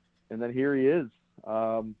here he is,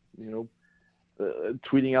 tweeting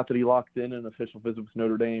out that he locked in an official visit with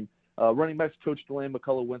Notre Dame. Running backs coach Deland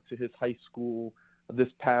McCullough went to his high school this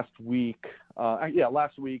past week.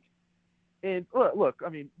 Last week. And look, I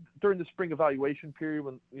mean, during the spring evaluation period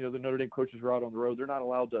when, the Notre Dame coaches were out on the road, they're not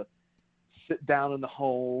allowed to sit down in the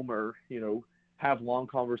home or, have long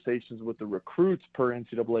conversations with the recruits per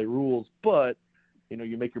NCAA rules, but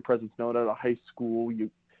you make your presence known at a high school. You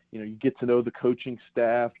get to know the coaching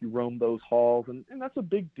staff. You roam those halls, and that's a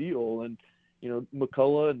big deal. And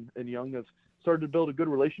McCullough and Young have started to build a good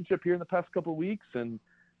relationship here in the past couple of weeks, and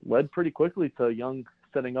led pretty quickly to Young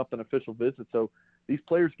setting up an official visit. So these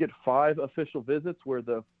players get 5 official visits where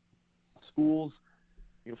the schools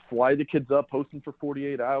fly the kids up, host them for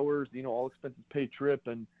 48 hours, all expenses paid trip,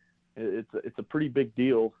 and it's a pretty big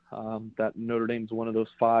deal that Notre Dame's one of those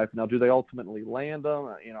 5. Now, do they ultimately land them?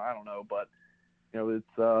 I don't know, but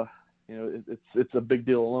it's a big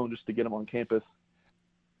deal alone just to get them on campus.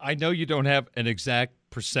 I know you don't have an exact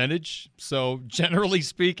percentage, so generally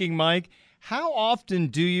speaking, Mike, how often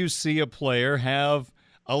do you see a player have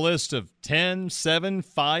a list of 10, 7,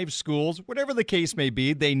 5 schools, whatever the case may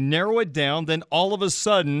be, they narrow it down, then all of a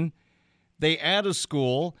sudden they add a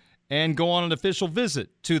school and go on an official visit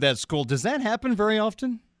to that school? Does that happen very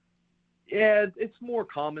often? Yeah, it's more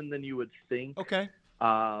common than you would think. Okay.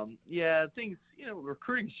 Things,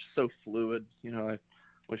 recruiting's so fluid. I always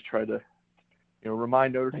try to,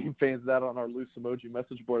 remind Notre Dame fans that on our loose emoji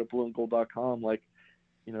message board at blueandgold.com,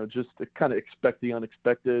 just to kind of expect the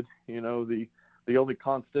unexpected. The only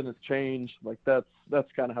constant is change. That's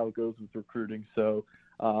kind of how it goes with recruiting. So,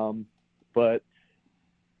 but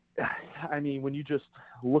I mean, when you just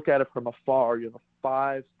look at it from afar, you have a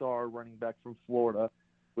 5-star running back from Florida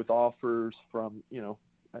with offers from,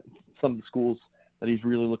 some of the schools that he's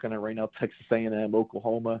really looking at right now: Texas A&M,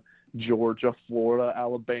 Oklahoma, Georgia, Florida,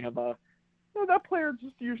 Alabama. That player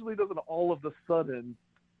just usually doesn't all of a sudden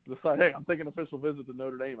decide, hey, I'm taking an official visit to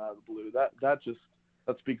Notre Dame out of the blue. That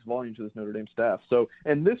speaks volume to this Notre Dame staff. So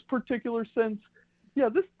in this particular sense,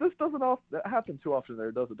 this doesn't happen too often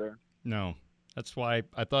there, does it, Darren? No. That's why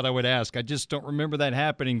I thought I would ask. I just don't remember that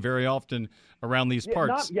happening very often around these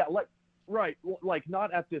parts. Not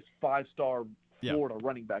not at this 5-star Florida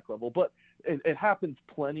running back level, but it happens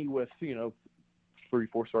plenty with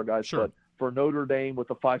 3-4-star guys. Sure. But for Notre Dame with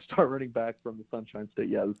a 5-star running back from the Sunshine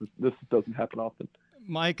State, this doesn't happen often.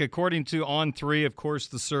 Mike, according to On3, of course,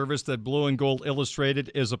 the service that Blue and Gold Illustrated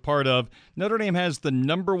is a part of, Notre Dame has the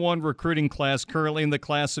 #1 recruiting class currently in the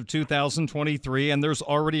class of 2023, and there's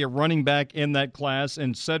already a running back in that class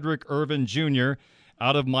in Cedric Irvin Jr.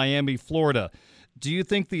 out of Miami, Florida. Do you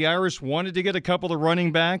think the Irish wanted to get a couple of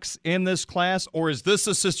running backs in this class, or is this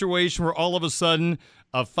a situation where all of a sudden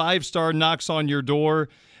a 5-star knocks on your door?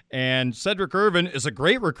 And Cedric Irvin is a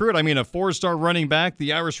great recruit. I mean, a 4-star running back.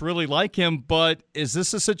 The Irish really like him. But is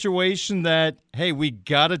this a situation that, hey, we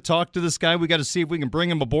got to talk to this guy. We got to see if we can bring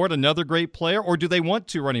him aboard, another great player? Or do they want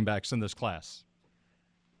 2 running backs in this class?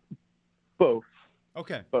 Both.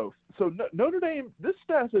 Okay. Both. So Notre Dame, this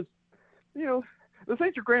staff is, this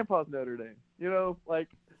ain't your grandpa's Notre Dame.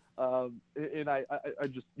 And I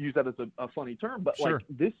just use that as a funny term. But, sure,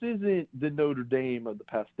 this isn't the Notre Dame of the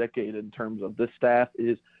past decade in terms of this staff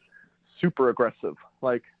is super aggressive.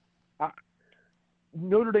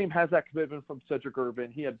 Notre Dame has that commitment from Cedric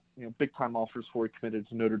Irvin. He had big time offers before he committed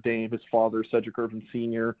to Notre Dame. His father, Cedric Irvin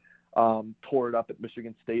Sr., tore it up at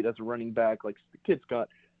Michigan State as a running back. The kid's got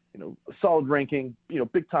a solid ranking,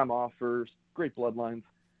 big time offers, great bloodlines.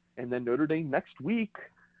 And then Notre Dame next week,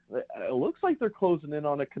 it looks like they're closing in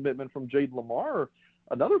on a commitment from Jade Lamar,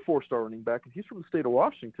 another 4-star running back, and he's from the state of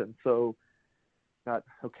Washington. So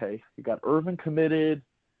you got Irvin committed,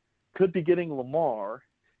 could be getting Lamar.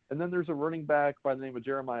 And then there's a running back by the name of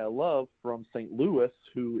Jeremiah Love from St. Louis,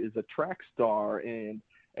 who is a track star and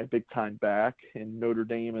a big-time back. And Notre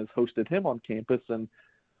Dame has hosted him on campus, and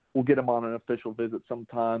we'll get him on an official visit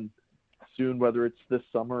sometime soon, whether it's this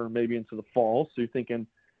summer or maybe into the fall. So you're thinking,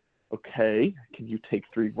 okay, can you take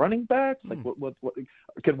 3 running backs? What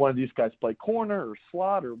can one of these guys play corner or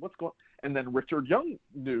slot or what's going? And then Richard Young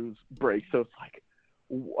news breaks. So it's how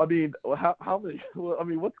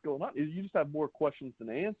many? What's going on? You just have more questions than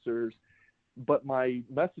answers. But my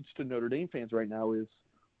message to Notre Dame fans right now is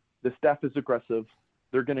the staff is aggressive.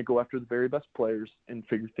 They're going to go after the very best players and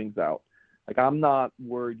figure things out. I'm not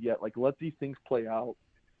worried yet. Let these things play out.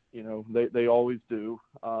 They always do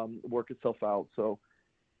work itself out. So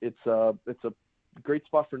it's a great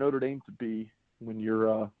spot for Notre Dame to be when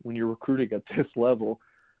you're recruiting at this level.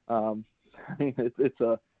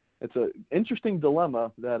 It's an interesting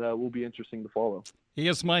dilemma that will be interesting to follow. He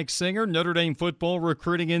is Mike Singer, Notre Dame football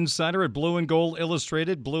recruiting insider at Blue and Gold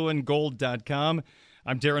Illustrated, blueandgold.com.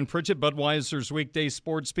 I'm Darren Pritchett, Budweiser's weekday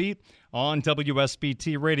sports beat on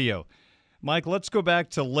WSBT Radio. Mike, let's go back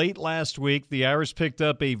to late last week. The Irish picked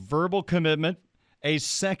up a verbal commitment. A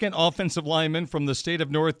second offensive lineman from the state of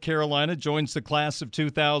North Carolina joins the class of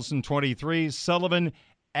 2023, Sullivan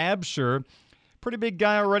Absher. Pretty big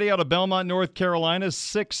guy already out of Belmont, North Carolina,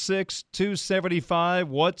 6'6", 275.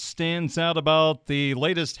 What stands out about the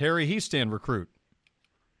latest Harry Hiestand recruit?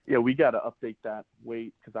 Yeah, we got to update that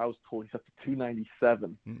weight because I was told he's up to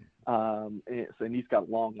 297. And he's got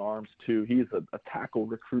long arms, too. He's a tackle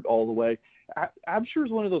recruit all the way. Absher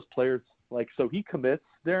is one of those players, so he commits,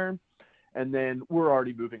 Darren, and then we're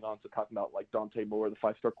already moving on to talking about, Dante Moore, the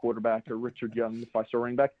 5-star quarterback, or Richard Young, the 5-star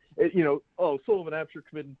running back. Sullivan Absher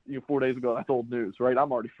committed 4 days ago. That's old news, right?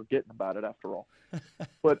 I'm already forgetting about it after all.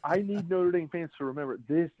 But I need Notre Dame fans to remember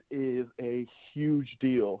this is a huge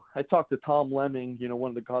deal. I talked to Tom Lemming,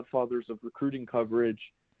 one of the godfathers of recruiting coverage.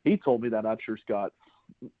 He told me that Absher's got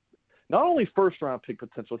not only first-round pick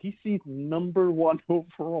potential, he sees number 1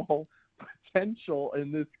 overall potential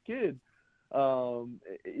in this kid.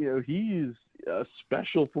 He's a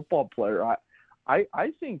special football player.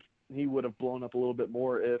 I think he would have blown up a little bit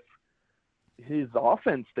more if his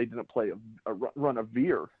offense, they didn't play run a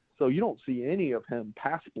veer. So you don't see any of him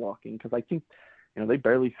pass blocking because I think, they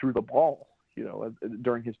barely threw the ball,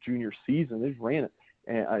 during his junior season. They ran it.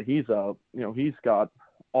 And he's got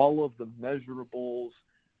all of the measurables,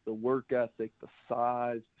 the work ethic, the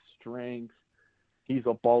size, the strength. He's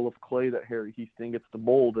a ball of clay that Harry Hiestand gets to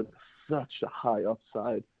mold, and such a high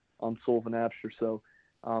upside on Sullivan Absher. So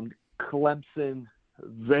Clemson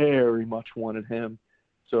very much wanted him.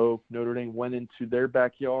 So Notre Dame went into their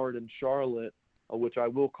backyard in Charlotte, which I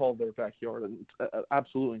will call their backyard, and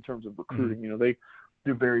absolutely in terms of recruiting. They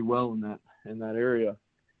do very well in that area.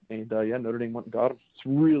 And, Notre Dame went and got him. It's a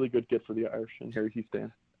really good get for the Irish and Harry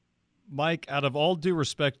Hiestand. Mike, out of all due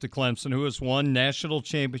respect to Clemson, who has won national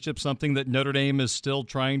championship, something that Notre Dame is still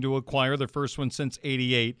trying to acquire, their first one since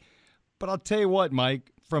 '88. But I'll tell you what,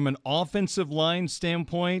 Mike, from an offensive line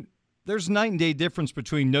standpoint, there's night and day difference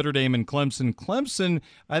between Notre Dame and Clemson. Clemson,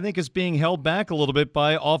 I think, is being held back a little bit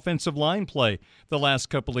by offensive line play the last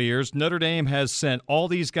couple of years. Notre Dame has sent all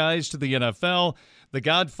these guys to the NFL. The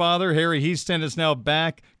godfather, Harry Hiestand, is now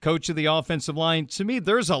back, coach of the offensive line. To me,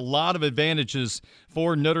 there's a lot of advantages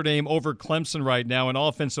for Notre Dame over Clemson right now in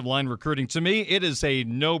offensive line recruiting. To me, it is a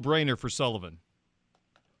no-brainer for Sullivan.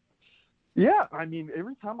 Yeah,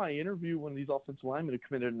 every time I interview one of these offensive linemen who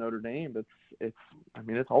committed to Notre Dame,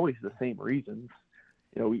 it's always the same reasons.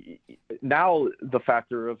 Now the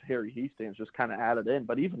factor of Harry Hiestand is just kind of added in,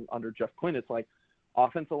 but even under Jeff Quinn, it's like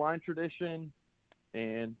offensive line tradition,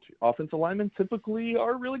 and offensive linemen typically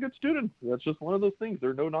are really good students. That's just one of those things.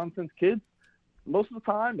 They're no-nonsense kids most of the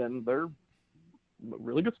time, and they're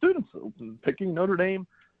really good students. So picking Notre Dame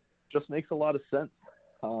just makes a lot of sense.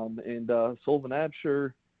 And Sullivan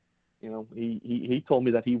Absher, he told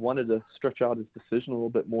me that he wanted to stretch out his decision a little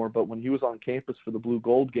bit more, but when he was on campus for the Blue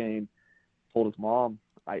Gold game, told his mom,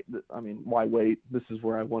 why wait? This is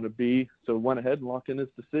where I want to be. So went ahead and locked in his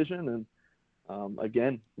decision, and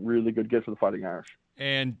again, really good get for the Fighting Irish.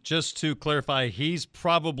 And just to clarify, he's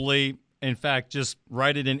probably, in fact, just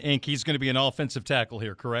write it in ink, he's going to be an offensive tackle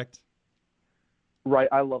here, correct? Right.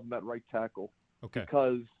 I love him at right tackle. Okay.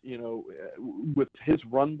 Because, with his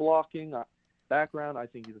run blocking background, I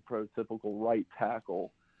think he's a prototypical right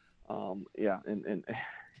tackle. And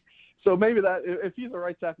so maybe that if he's a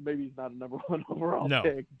right tackle, maybe he's not a number 1 overall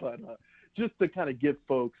pick. But just to kind of give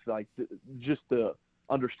folks just the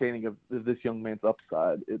understanding of this young man's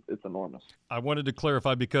upside, it's enormous. I wanted to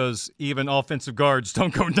clarify because even offensive guards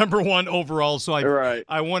don't go number 1 overall. So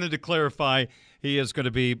I wanted to clarify he is going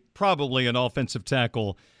to be probably an offensive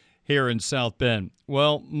tackle here in South Bend.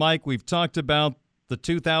 Well, Mike, we've talked about the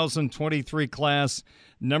 2023 class,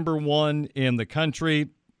 number 1 in the country,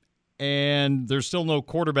 and there's still no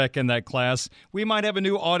quarterback in that class. We might have a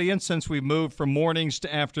new audience since we moved from mornings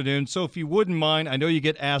to afternoons, so if you wouldn't mind, I know you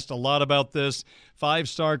get asked a lot about this.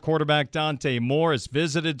 5-star quarterback Dante Moore has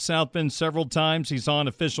visited South Bend several times. He's on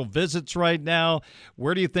official visits right now.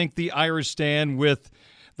 Where do you think the Irish stand with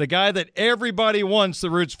the guy that everybody wants the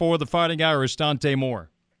roots for, the Fighting Irish, Dante Moore?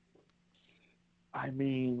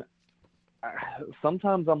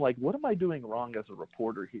 Sometimes I'm like, what am I doing wrong as a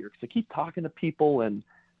reporter here? Because I keep talking to people and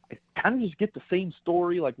I kind of just get the same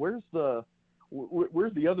story. Like, where's the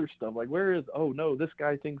other stuff? Like, where is, oh no, this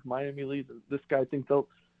guy thinks Miami leads, this guy thinks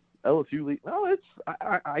LSU leads. No,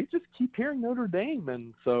 I just keep hearing Notre Dame,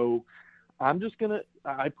 and so I'm just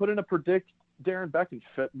I put in a predict Darren back in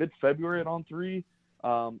mid-February at On3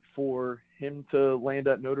 for him to land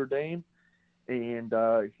at Notre Dame. And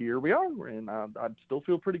here we are, and I still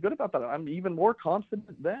feel pretty good about that. I'm even more confident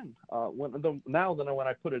now than when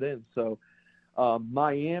I put it in. So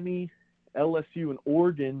Miami, LSU, and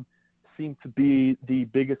Oregon seem to be the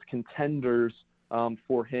biggest contenders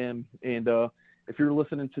for him. And if you're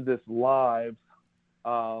listening to this live,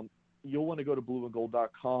 you'll want to go to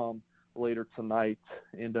blueandgold.com later tonight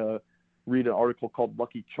and read an article called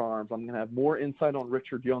Lucky Charms. I'm going to have more insight on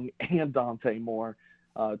Richard Young and Dante Moore.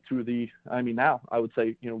 Now I would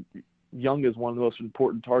say, Young is one of the most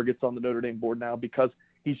important targets on the Notre Dame board now because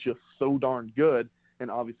he's just so darn good.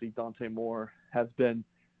 And obviously Dante Moore has been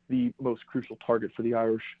the most crucial target for the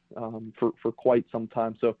Irish for quite some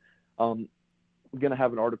time. So I'm going to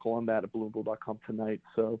have an article on that at blueandgold.com tonight.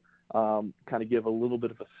 So kind of give a little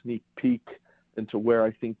bit of a sneak peek into where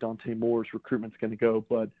I think Dante Moore's recruitment's going to go.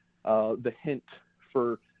 But the hint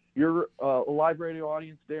for your live radio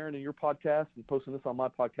audience, Darren, and your podcast, and posting this on my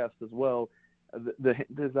podcast as well, the hint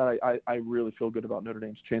is that I really feel good about Notre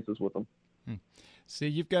Dame's chances with them. See,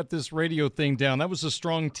 you've got this radio thing down. That was a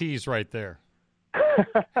strong tease right there.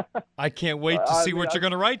 I can't wait to see what you're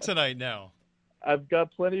going to write tonight now. I've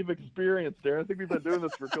got plenty of experience, Darren. I think we've been doing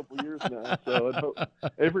this for a couple of years now, so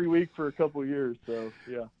every week for a couple of years. So,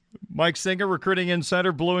 yeah. Mike Singer, Recruiting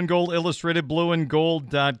Insider, Blue and Gold Illustrated,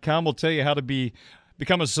 blueandgold.com. We'll tell you how to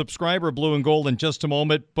become a subscriber of Blue and Gold in just a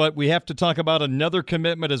moment, but we have to talk about another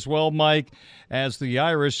commitment as well, Mike, as the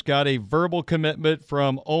Irish got a verbal commitment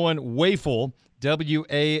from Owen Wafle,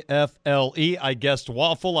 W-A-F-L-E. I guessed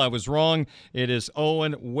waffle. I was wrong. It is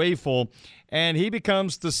Owen Wafle, and he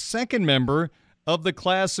becomes the second member of the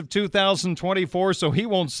class of 2024, so he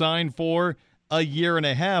won't sign for a year and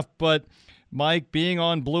a half. But, Mike, being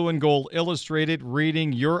on Blue and Gold Illustrated,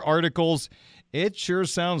 reading your articles, it sure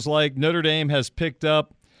sounds like Notre Dame has picked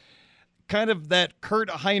up kind of that Kurt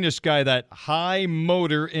Hinish guy, that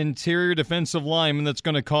high-motor interior defensive lineman that's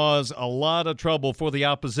going to cause a lot of trouble for the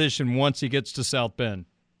opposition once he gets to South Bend.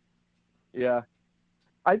 Yeah.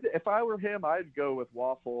 If I were him, I'd go with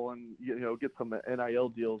Waffle and get some NIL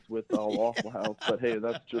deals with Waffle House. But hey,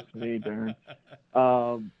 that's just me, Darren.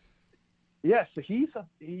 So he's a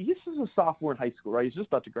sophomore in high school, right? He's just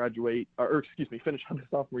about to graduate, finish on his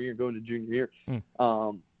sophomore year and go into junior year.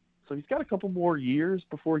 So he's got a couple more years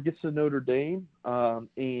before he gets to Notre Dame.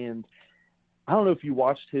 And I don't know if you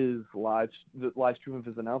watched the live stream of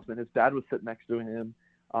his announcement. His dad was sitting next to him,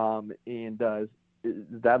 and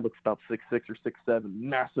his dad looks about 6'6" or 6'7",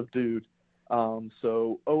 massive dude.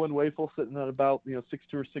 So Owen Wafle sitting at about 6'2"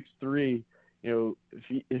 or 6'3".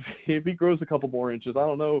 If he grows a couple more inches, I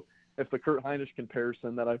don't know if the Kurt Hinish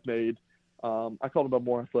comparison that I've made, I called him a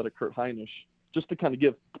more athletic Kurt Hinish, just to kind of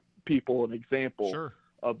give people an example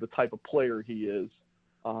of the type of player he is.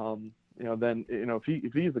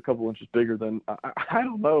 If he's a couple inches bigger, then I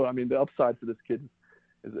don't know. I mean, the upside for this kid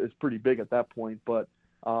is pretty big at that point, but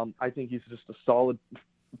I think he's just a solid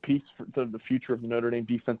piece for the future of the Notre Dame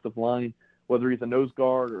defensive line, whether he's a nose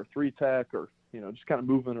guard or a 3-tech or, just kind of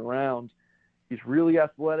moving around. He's really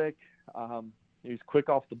athletic. He's quick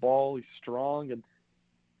off the ball. He's strong and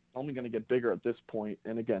only going to get bigger at this point.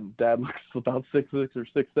 And again, Dad looks about 6'6" or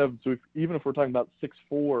 6'7". So even if we're talking about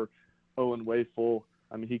 6'4", Owen Wafle,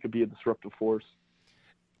 I mean, he could be a disruptive force.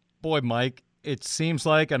 Boy, Mike, it seems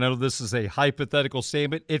like, I know this is a hypothetical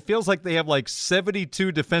statement, it feels like they have like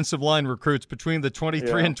 72 defensive line recruits between the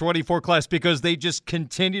 23 and 24 class because they just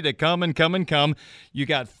continue to come and come and come. You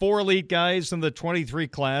got 4 elite guys in the 23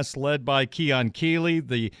 class led by Keon Keeley,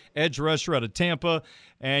 the edge rusher out of Tampa,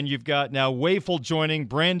 and you've got now Wafle joining,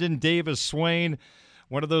 Brandon Davis-Swain,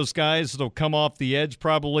 one of those guys that'll come off the edge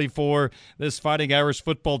probably for this Fighting Irish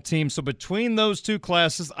football team. So between those two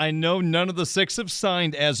classes, I know none of the 6 have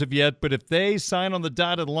signed as of yet, but if they sign on the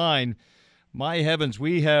dotted line, my heavens,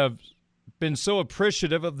 we have been so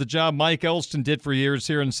appreciative of the job Mike Elston did for years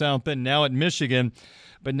here in South Bend, now at Michigan.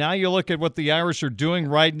 But now you look at what the Irish are doing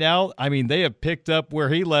right now. I mean, they have picked up where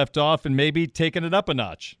he left off and maybe taken it up a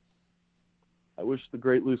notch. I wish the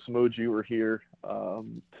great Lou Samoji were here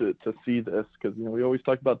to see this, because we always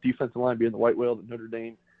talk about defensive line being the white whale that Notre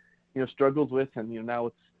Dame struggles with, and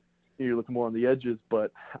now you're looking more on the edges.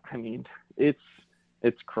 But I mean, it's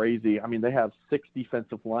crazy. I mean, they have 6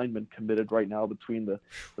 defensive linemen committed right now between the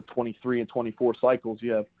 23 and 24 cycles.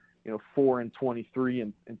 You have 4 in 23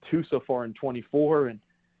 and 2 so far in 24, and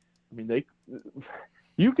I mean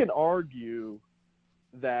you can argue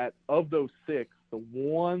that of those 6, the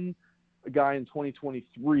one guy in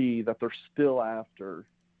 2023 that they're still after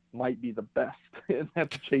might be the best, and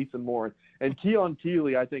that's Jason Moore. And Keon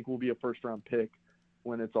Keeley, I think, will be a first-round pick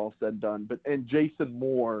when it's all said and done. And Jason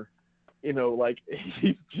Moore, he's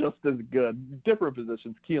just as good. Different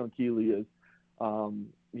positions. Keon Keeley is,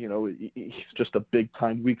 he's just a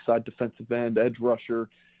big-time weak side defensive end, edge rusher.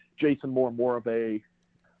 Jason Moore, more of a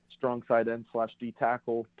strong side end / D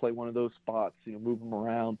tackle, play one of those spots, move him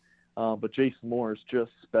around. But Jason Moore is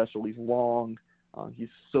just special. He's long, He's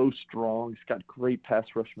so strong. He's got great pass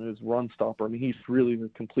rush moves, run stopper. I mean, he's really the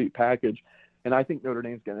complete package. And I think Notre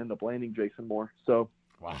Dame's going to end up landing Jason Moore. So,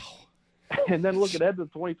 wow. And then look ahead to the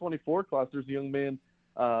 2024 class. There's a young man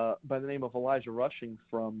by the name of Elijah Rushing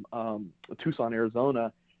from Tucson,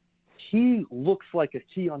 Arizona. He looks like a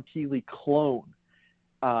Keon Keeley clone.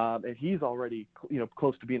 And he's already,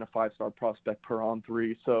 close to being a 5-star prospect per on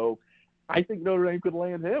 3. So I think Notre Dame could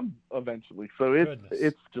land him eventually. So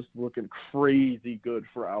it's just looking crazy good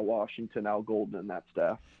for Al Washington, Al Golden, and that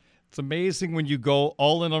staff. It's amazing when you go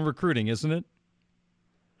all in on recruiting, isn't it?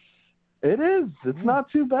 It is. It's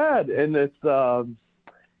not too bad. And it's, I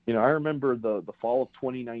remember the fall of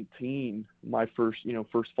 2019, my first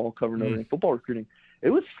fall covering Notre Dame football recruiting.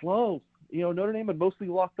 It was slow. Notre Dame had mostly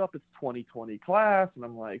locked up its 2020 class, and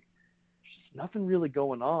I'm like, there's nothing really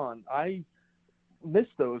going on. I miss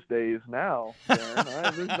those days now,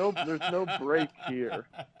 man. There's no break here.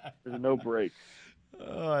 There's no break.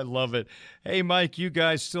 Oh, I love it. Hey, Mike, you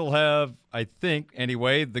guys still have, I think,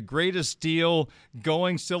 anyway, the greatest deal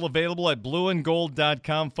going, still available at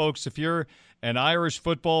blueandgold.com, folks. If you're an Irish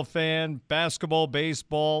football fan, basketball,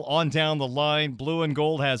 baseball, on down the line, Blue and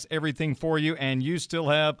Gold has everything for you, and you still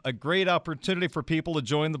have a great opportunity for people to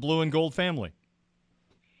join the Blue and Gold family.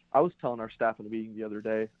 I was telling our staff in a meeting the other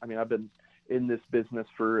day, I mean, I've been in this business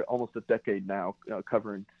for almost a decade now,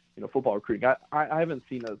 covering football recruiting. I haven't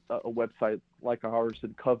seen a website like ours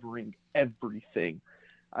and covering everything.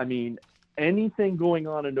 I mean, anything going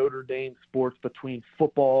on in Notre Dame sports between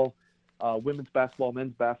football, women's basketball,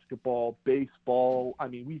 men's basketball, baseball. I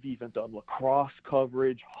mean, we've even done lacrosse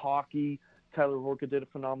coverage, hockey. Tyler Horka did a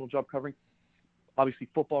phenomenal job covering. Obviously,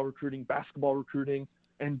 football recruiting, basketball recruiting,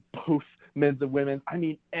 and both men's and women's. I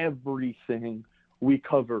mean, everything we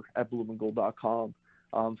cover at blueandgold.com.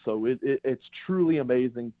 So it's truly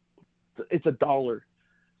amazing. It's $1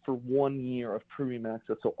 for 1 year of premium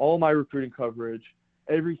access. So all my recruiting coverage,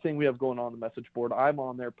 everything we have going on the message board, I'm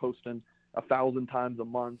on there posting 1,000 times a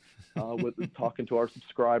month with talking to our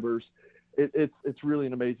subscribers. It's really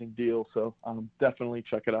an amazing deal. So definitely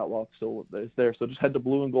check it out while it's there. So just head to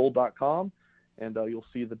blueandgold.com and you'll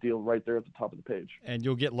see the deal right there at the top of the page. And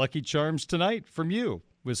you'll get Lucky Charms tonight from you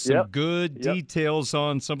with some good details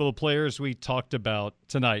on some of the players we talked about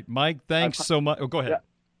tonight. Mike, thanks so much. Oh, go ahead.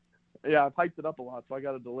 Yeah, I've hyped it up a lot, so I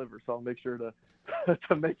got to deliver. So I'll make sure to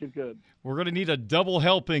to make it good. We're going to need a double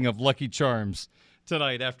helping of Lucky Charms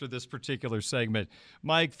tonight after this particular segment.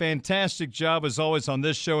 Mike, fantastic job as always on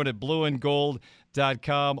this show and at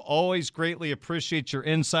blueandgold.com. Always greatly appreciate your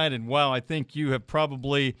insight. And wow, I think you have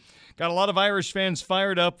probably got a lot of Irish fans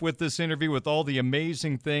fired up with this interview with all the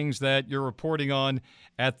amazing things that you're reporting on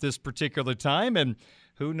at this particular time. And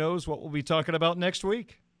who knows what we'll be talking about next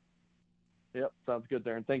week. Yep, sounds good,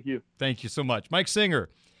 Darren. Thank you. Thank you so much. Mike Singer,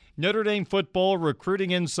 Notre Dame football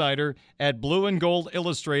recruiting insider at Blue and Gold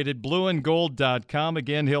Illustrated, blueandgold.com.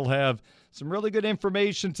 Again, he'll have some really good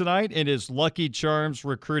information tonight in his Lucky Charms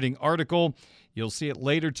recruiting article. You'll see it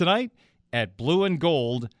later tonight at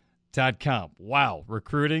blueandgold.com. Wow,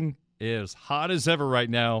 recruiting is hot as ever right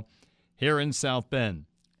now here in South Bend.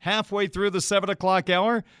 Halfway through the 7 o'clock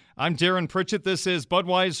hour, I'm Darren Pritchett. This is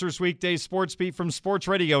Budweiser's Weekday Sports Beat from Sports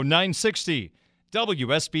Radio 960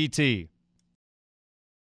 WSBT.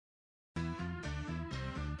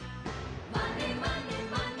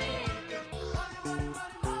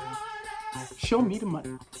 Show me the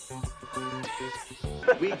money.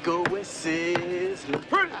 We go with Sizzler.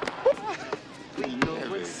 We go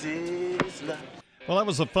with Sizzler. Well, that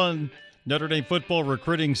was a fun Notre Dame football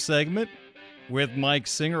recruiting segment with Mike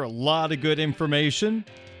Singer. A lot of good information,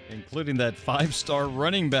 including that 5-star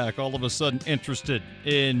running back all of a sudden interested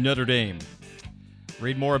in Notre Dame.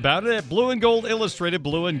 Read more about it at Blue and Gold Illustrated,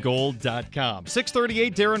 blueandgold.com.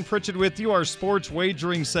 6:38, Darren Pritchett with you, our sports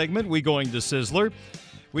wagering segment. We going to Sizzler.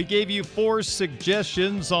 We gave you 4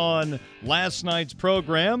 suggestions on last night's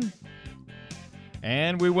program,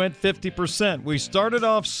 and we went 50%. We started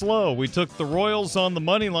off slow. We took the Royals on the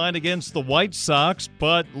money line against the White Sox,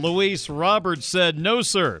 but Luis Roberts said no,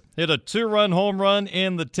 sir. Hit a 2-run home run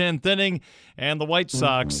in the 10th inning, and the White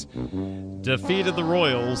Sox defeated the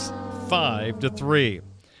Royals 5-3.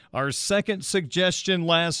 Our second suggestion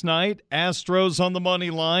last night, Astros on the money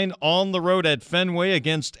line on the road at Fenway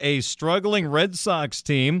against a struggling Red Sox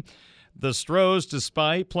team. The Stros,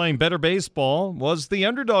 despite playing better baseball, was the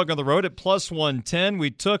underdog on the road at +110.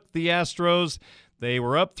 We took the Astros. They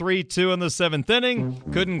were up 3-2 in the 7th inning.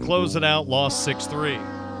 Couldn't close it out, lost 6-3.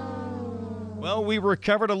 Well, we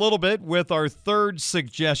recovered a little bit with our third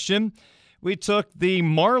suggestion. We took the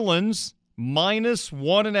Marlins minus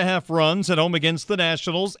 1.5 runs at home against the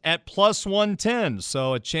Nationals at plus 110.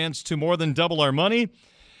 So a chance to more than double our money.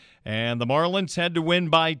 And the Marlins had to win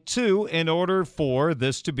by 2 in order for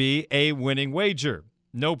this to be a winning wager.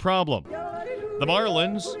 No problem. The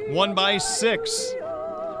Marlins won by 6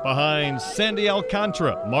 behind Sandy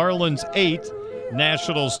Alcantara. Marlins 8,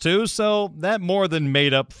 Nationals 2. So that more than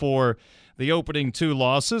made up for the opening 2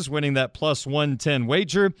 losses, winning that plus 110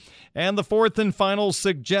 wager. And the fourth and final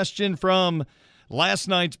suggestion from last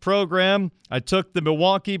night's program, I took the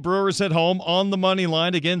Milwaukee Brewers at home on the money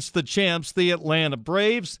line against the champs, the Atlanta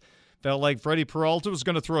Braves. Felt like Freddie Peralta was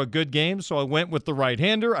going to throw a good game, so I went with the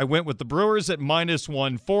right-hander. I went with the Brewers at minus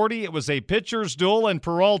 140. It was a pitcher's duel, and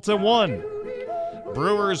Peralta won.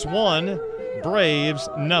 Brewers 1, Braves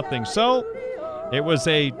nothing. So it was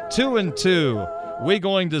a 2-2. We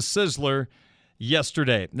going to Sizzler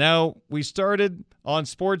yesterday. Now, we started on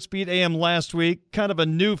SportsBeat AM last week, kind of a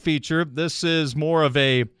new feature. This is more of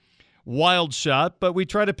a wild shot, but we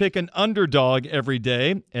try to pick an underdog every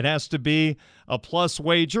day. It has to be a plus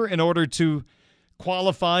wager in order to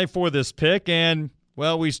qualify for this pick. And,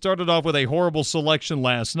 well, we started off with a horrible selection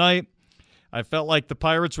last night. I felt like the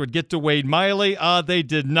Pirates would get to Wade Miley. They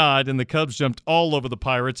did not, and the Cubs jumped all over the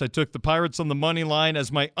Pirates. I took the Pirates on the money line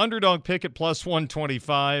as my underdog pick at plus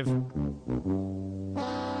 125.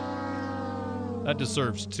 That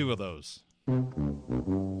deserves 2 of those.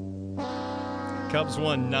 Cubs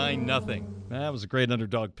won 9-0. That was a great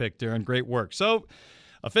underdog pick, Darren. Great work. So,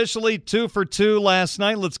 officially 2 for 2 last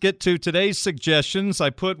night. Let's get to today's suggestions. I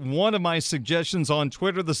put one of my suggestions on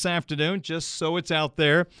Twitter this afternoon just so it's out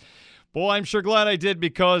there. Boy, I'm sure glad I did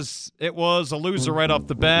because it was a loser right off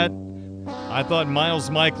the bat. I thought Miles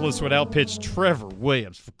Michaelis would outpitch Trevor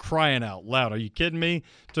Williams, for crying out loud. Are you kidding me?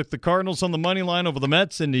 Took the Cardinals on the money line over the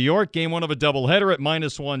Mets in New York. Game 1 of a doubleheader at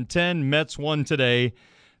minus 110. Mets won today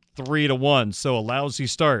 3-1, so a lousy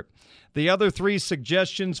start. The other 3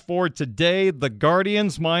 suggestions for today, the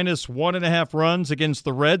Guardians minus 1.5 runs against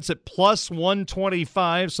the Reds at plus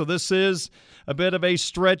 125. So this is a bit of a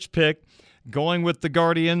stretch pick, going with the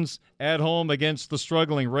Guardians at home against the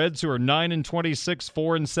struggling Reds, who are 9-26,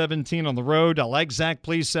 4-17 on the road. I like Zach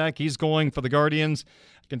Plesac. He's going for the Guardians.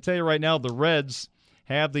 I can tell you right now, the Reds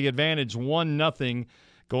have the advantage 1-0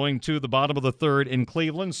 going to the bottom of the third in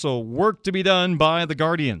Cleveland. So work to be done by the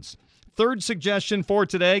Guardians. Third suggestion for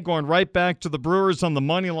today, going right back to the Brewers on the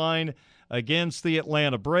money line against the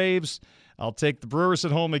Atlanta Braves. I'll take the Brewers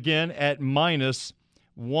at home again at minus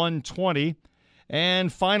 120.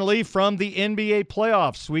 And finally, from the NBA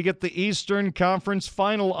playoffs, we get the Eastern Conference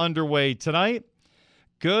Final underway tonight.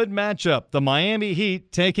 Good matchup. The Miami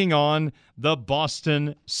Heat taking on the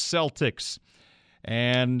Boston Celtics.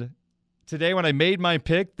 And today when I made my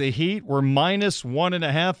pick, the Heat were minus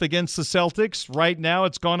 1.5 against the Celtics. Right now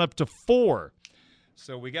it's gone up to 4.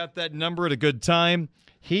 So we got that number at a good time.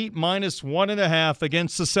 Heat minus 1.5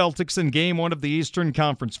 against the Celtics in Game 1 of the Eastern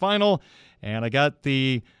Conference Final. And I got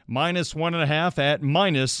the minus 1.5 at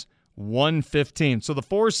minus 115. So the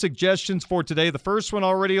 4 suggestions for today. The first one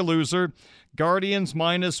already a loser. Guardians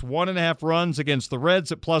minus 1.5 runs against the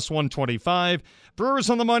Reds at plus 125. Brewers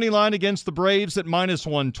on the money line against the Braves at minus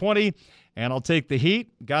 120. And I'll take the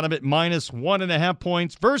Heat. Got them at minus 1.5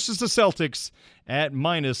 points versus the Celtics at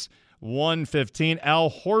minus 115. Al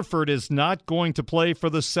Horford is not going to play for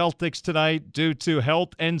the Celtics tonight due to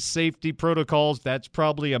health and safety protocols. That's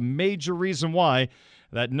probably a major reason why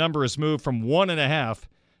that number has moved from 1.5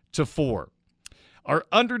 to 4. Our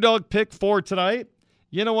underdog pick for tonight,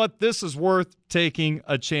 you know what? This is worth taking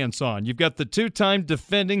a chance on. You've got the 2-time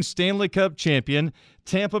defending Stanley Cup champion,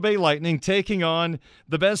 Tampa Bay Lightning, taking on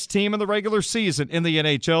the best team in the regular season in the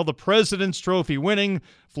NHL, the President's Trophy winning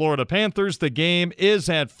Florida Panthers. The game is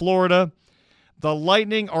at Florida. The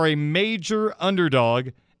Lightning are a major underdog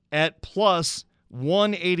at plus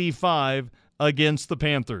 185 against the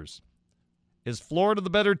Panthers. Is Florida the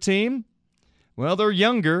better team? Well, they're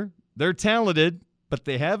younger, they're talented, but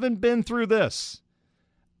they haven't been through this.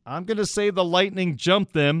 I'm going to say the Lightning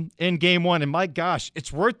jumped them in Game 1. And my gosh,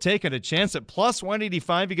 it's worth taking a chance. At plus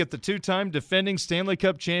 185, you get the 2-time defending Stanley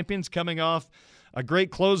Cup champions coming off a great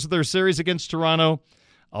close of their series against Toronto.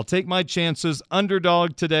 I'll take my chances.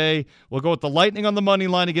 Underdog today. We'll go with the Lightning on the money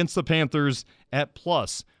line against the Panthers at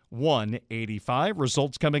plus 185.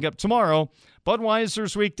 Results coming up tomorrow.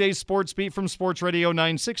 Budweiser's Weekday Sports Beat from Sports Radio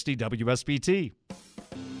 960 WSBT.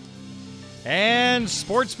 And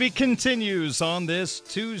Sports Beat continues on this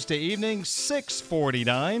Tuesday evening,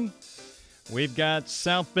 6:49. We've got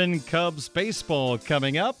South Bend Cubs baseball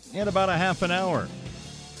coming up in about a half an hour.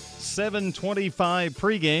 7:25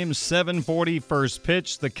 pregame, 7:40 first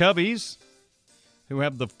pitch. The Cubbies, who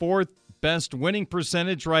have the 4th best winning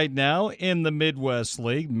percentage right now in the Midwest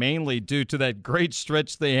League, mainly due to that great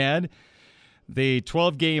stretch they had. The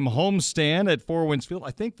 12-game homestand at Four Winds Field,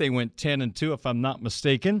 I think they went 10-2 if I'm not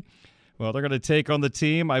mistaken. Well, they're going to take on the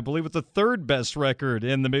team, I believe, with the third best record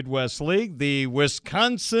in the Midwest League, the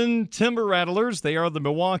Wisconsin Timber Rattlers. They are the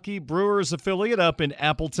Milwaukee Brewers affiliate up in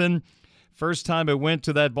Appleton. First time I went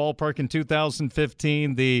to that ballpark in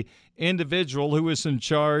 2015, the individual who was in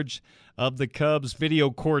charge of the Cubs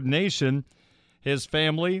video coordination, his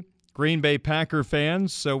family, Green Bay Packer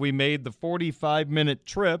fans, so we made the 45-minute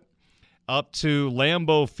trip up to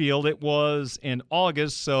Lambeau Field. It was in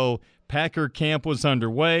August, so Packer camp was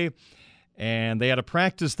underway, and they had a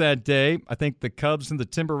practice that day. I think the Cubs and the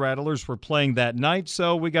Timber Rattlers were playing that night,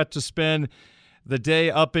 so we got to spend the day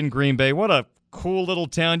up in Green Bay. What a cool little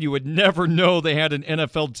town. You would never know they had an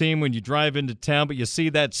NFL team when you drive into town, but you see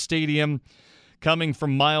that stadium coming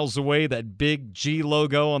from miles away, that big G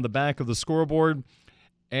logo on the back of the scoreboard.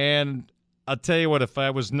 And I'll tell you what, if I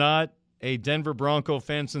was not a Denver Bronco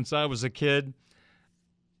fan since I was a kid,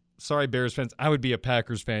 sorry, Bears fans, I would be a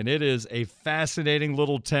Packers fan. It is a fascinating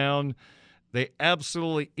little town. They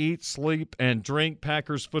absolutely eat, sleep, and drink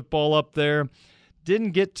Packers football up there.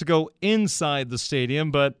 Didn't get to go inside the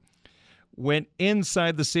stadium, but went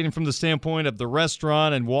inside the stadium from the standpoint of the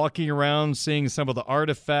restaurant and walking around, seeing some of the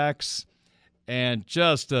artifacts, and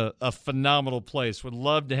just a phenomenal place. Would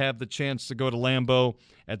love to have the chance to go to Lambeau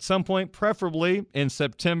at some point, preferably in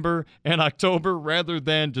September and October rather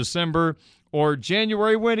than December or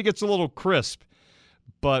January when it gets a little crisp.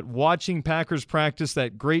 But watching Packers practice,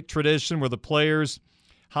 that great tradition where the players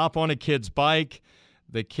hop on a kid's bike,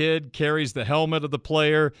 the kid carries the helmet of the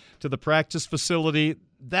player to the practice facility.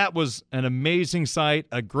 That was an amazing sight,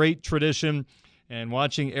 a great tradition. And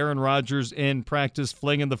watching Aaron Rodgers in practice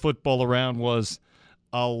flinging the football around was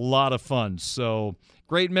a lot of fun. So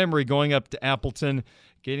great memory going up to Appleton,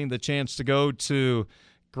 getting the chance to go to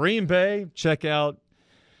Green Bay, check out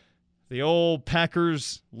the old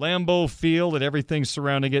Packers Lambeau Field and everything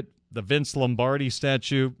surrounding it. The Vince Lombardi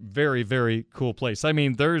statue, very, very cool place. I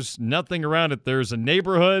mean, there's nothing around it. There's a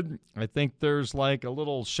neighborhood. I think there's like a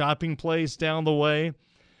little shopping place down the way.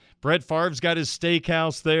 Brett Favre's got his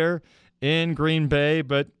steakhouse there in Green Bay,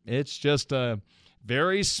 but it's just a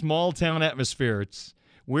very small-town atmosphere. It's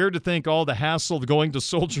weird to think all the hassle of going to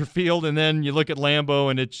Soldier Field, and then you look at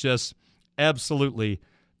Lambeau, and it's just absolutely,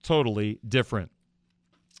 totally different.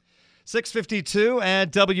 6:52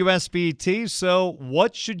 at WSBT. So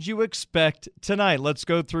what should you expect tonight? Let's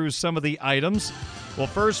go through some of the items. Well,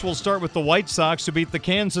 first we'll start with the White Sox, who beat the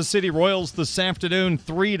Kansas City Royals this afternoon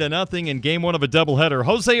 3-0 in Game 1 of a doubleheader.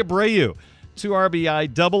 Jose Abreu, 2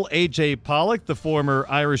 RBI double. A.J. Pollock, the former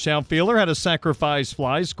Irish outfielder, had a sacrifice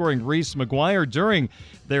fly, scoring Reese McGuire during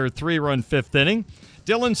their 3-run fifth inning.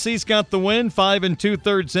 Dylan Cease got the win, 5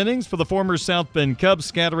 2/3 innings for the former South Bend Cubs,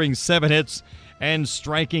 scattering 7 hits and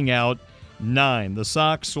striking out 9. The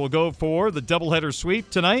Sox will go for the doubleheader sweep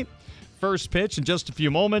tonight. First pitch in just a few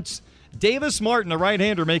moments. Davis Martin, a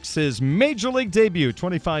right-hander, makes his Major League debut.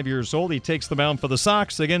 25 years old. He takes the mound for the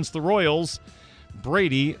Sox against the Royals.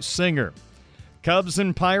 Brady Singer. Cubs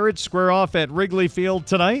and Pirates square off at Wrigley Field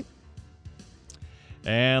tonight.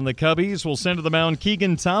 And the Cubbies will send to the mound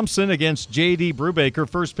Keegan Thompson against J.D. Brubaker.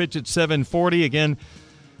 First pitch at 7:40. Again,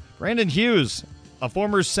 Brandon Hughes, a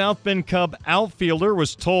former South Bend Cub outfielder,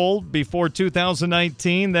 was told before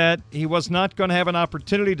 2019 that he was not going to have an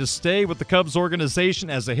opportunity to stay with the Cubs organization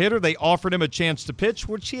as a hitter. They offered him a chance to pitch,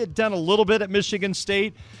 which he had done a little bit at Michigan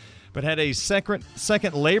State, but had a second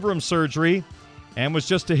labrum surgery and was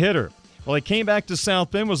just a hitter. Well, he came back to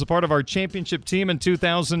South Bend, was a part of our championship team in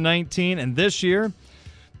 2019, and this year,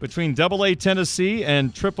 between AA Tennessee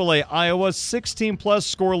and AAA Iowa,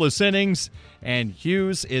 16-plus scoreless innings, and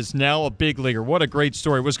Hughes is now a big leaguer. What a great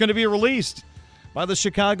story. Was going to be released by the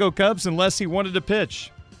Chicago Cubs unless he wanted to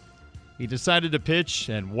pitch. He decided to pitch,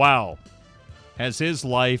 and wow, has his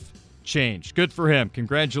life changed. Good for him.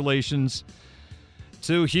 Congratulations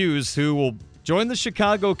to Hughes, who will join the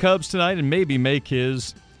Chicago Cubs tonight and maybe make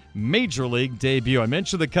his Major League debut. I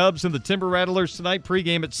mentioned the Cubs and the Timber Rattlers tonight,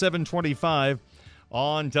 pregame at 7:25.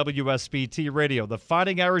 On WSBT Radio. The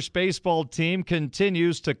Fighting Irish baseball team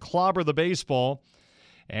continues to clobber the baseball,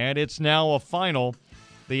 and it's now a final.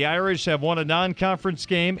 The Irish have won a non-conference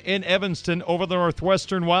game in Evanston over the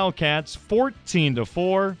Northwestern Wildcats,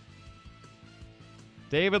 14-4.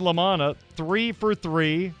 David LaManna, 3 for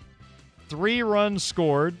 3, 3 runs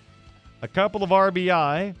scored, a couple of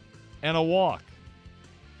RBI, and a walk.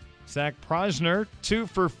 Zach Prosner, 2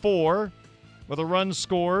 for 4, with a run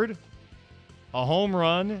scored, a home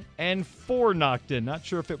run, and 4 knocked in. Not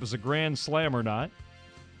sure if it was a grand slam or not.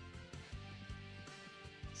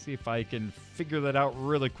 See if I can figure that out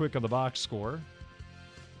really quick on the box score.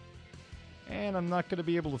 And I'm not going to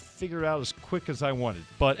be able to figure it out as quick as I wanted.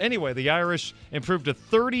 But anyway, the Irish improved to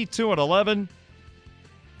 32-11.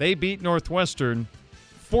 They beat Northwestern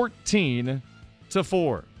 14-4.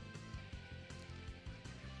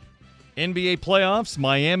 NBA playoffs,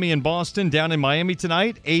 Miami and Boston down in Miami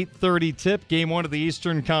tonight, 8:30 tip, game 1 of the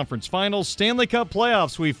Eastern Conference Finals. Stanley Cup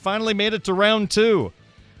playoffs, we finally made it to round 2.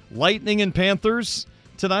 Lightning and Panthers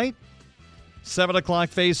tonight, 7 o'clock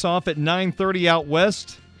face-off at 9:30 out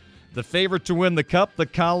west. The favorite to win the Cup, the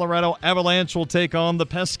Colorado Avalanche, will take on the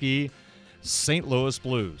pesky St. Louis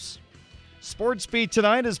Blues. Sports Beat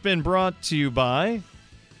tonight has been brought to you by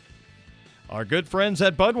our good friends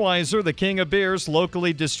at Budweiser, the king of beers,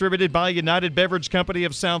 locally distributed by United Beverage Company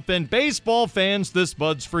of South Bend. Baseball fans, this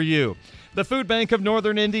Bud's for you. The Food Bank of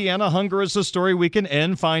Northern Indiana, hunger is a story we can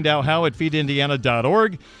end. Find out how at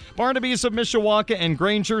feedindiana.org. Barnaby's of Mishawaka and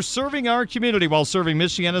Granger, serving our community while serving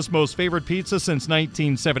Michiana's most favorite pizza since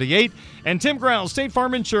 1978. And Tim Growl, State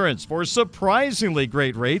Farm Insurance, for surprisingly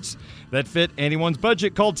great rates that fit anyone's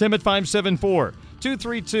budget. Call Tim at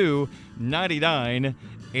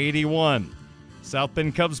 574-232-9981. South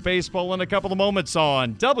Bend Cubs baseball in a couple of moments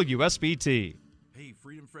on WSBT. Hey,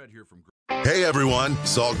 Freedom Fred here from... Hey everyone,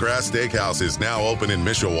 Saltgrass Steakhouse is now open in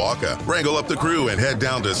Mishawaka. Wrangle up the crew and head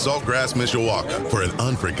down to Saltgrass Mishawaka for an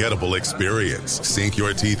unforgettable experience. Sink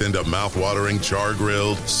your teeth into mouth-watering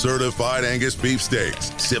char-grilled, certified Angus beef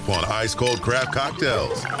steaks. Sip on ice-cold craft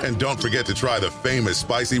cocktails. And don't forget to try the famous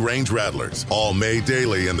spicy range rattlers, all made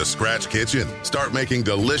daily in the Scratch Kitchen. Start making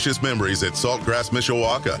delicious memories at Saltgrass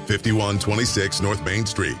Mishawaka, 5126 North Main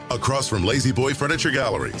Street, across from Lazy Boy Furniture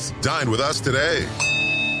Galleries. Dine with us today.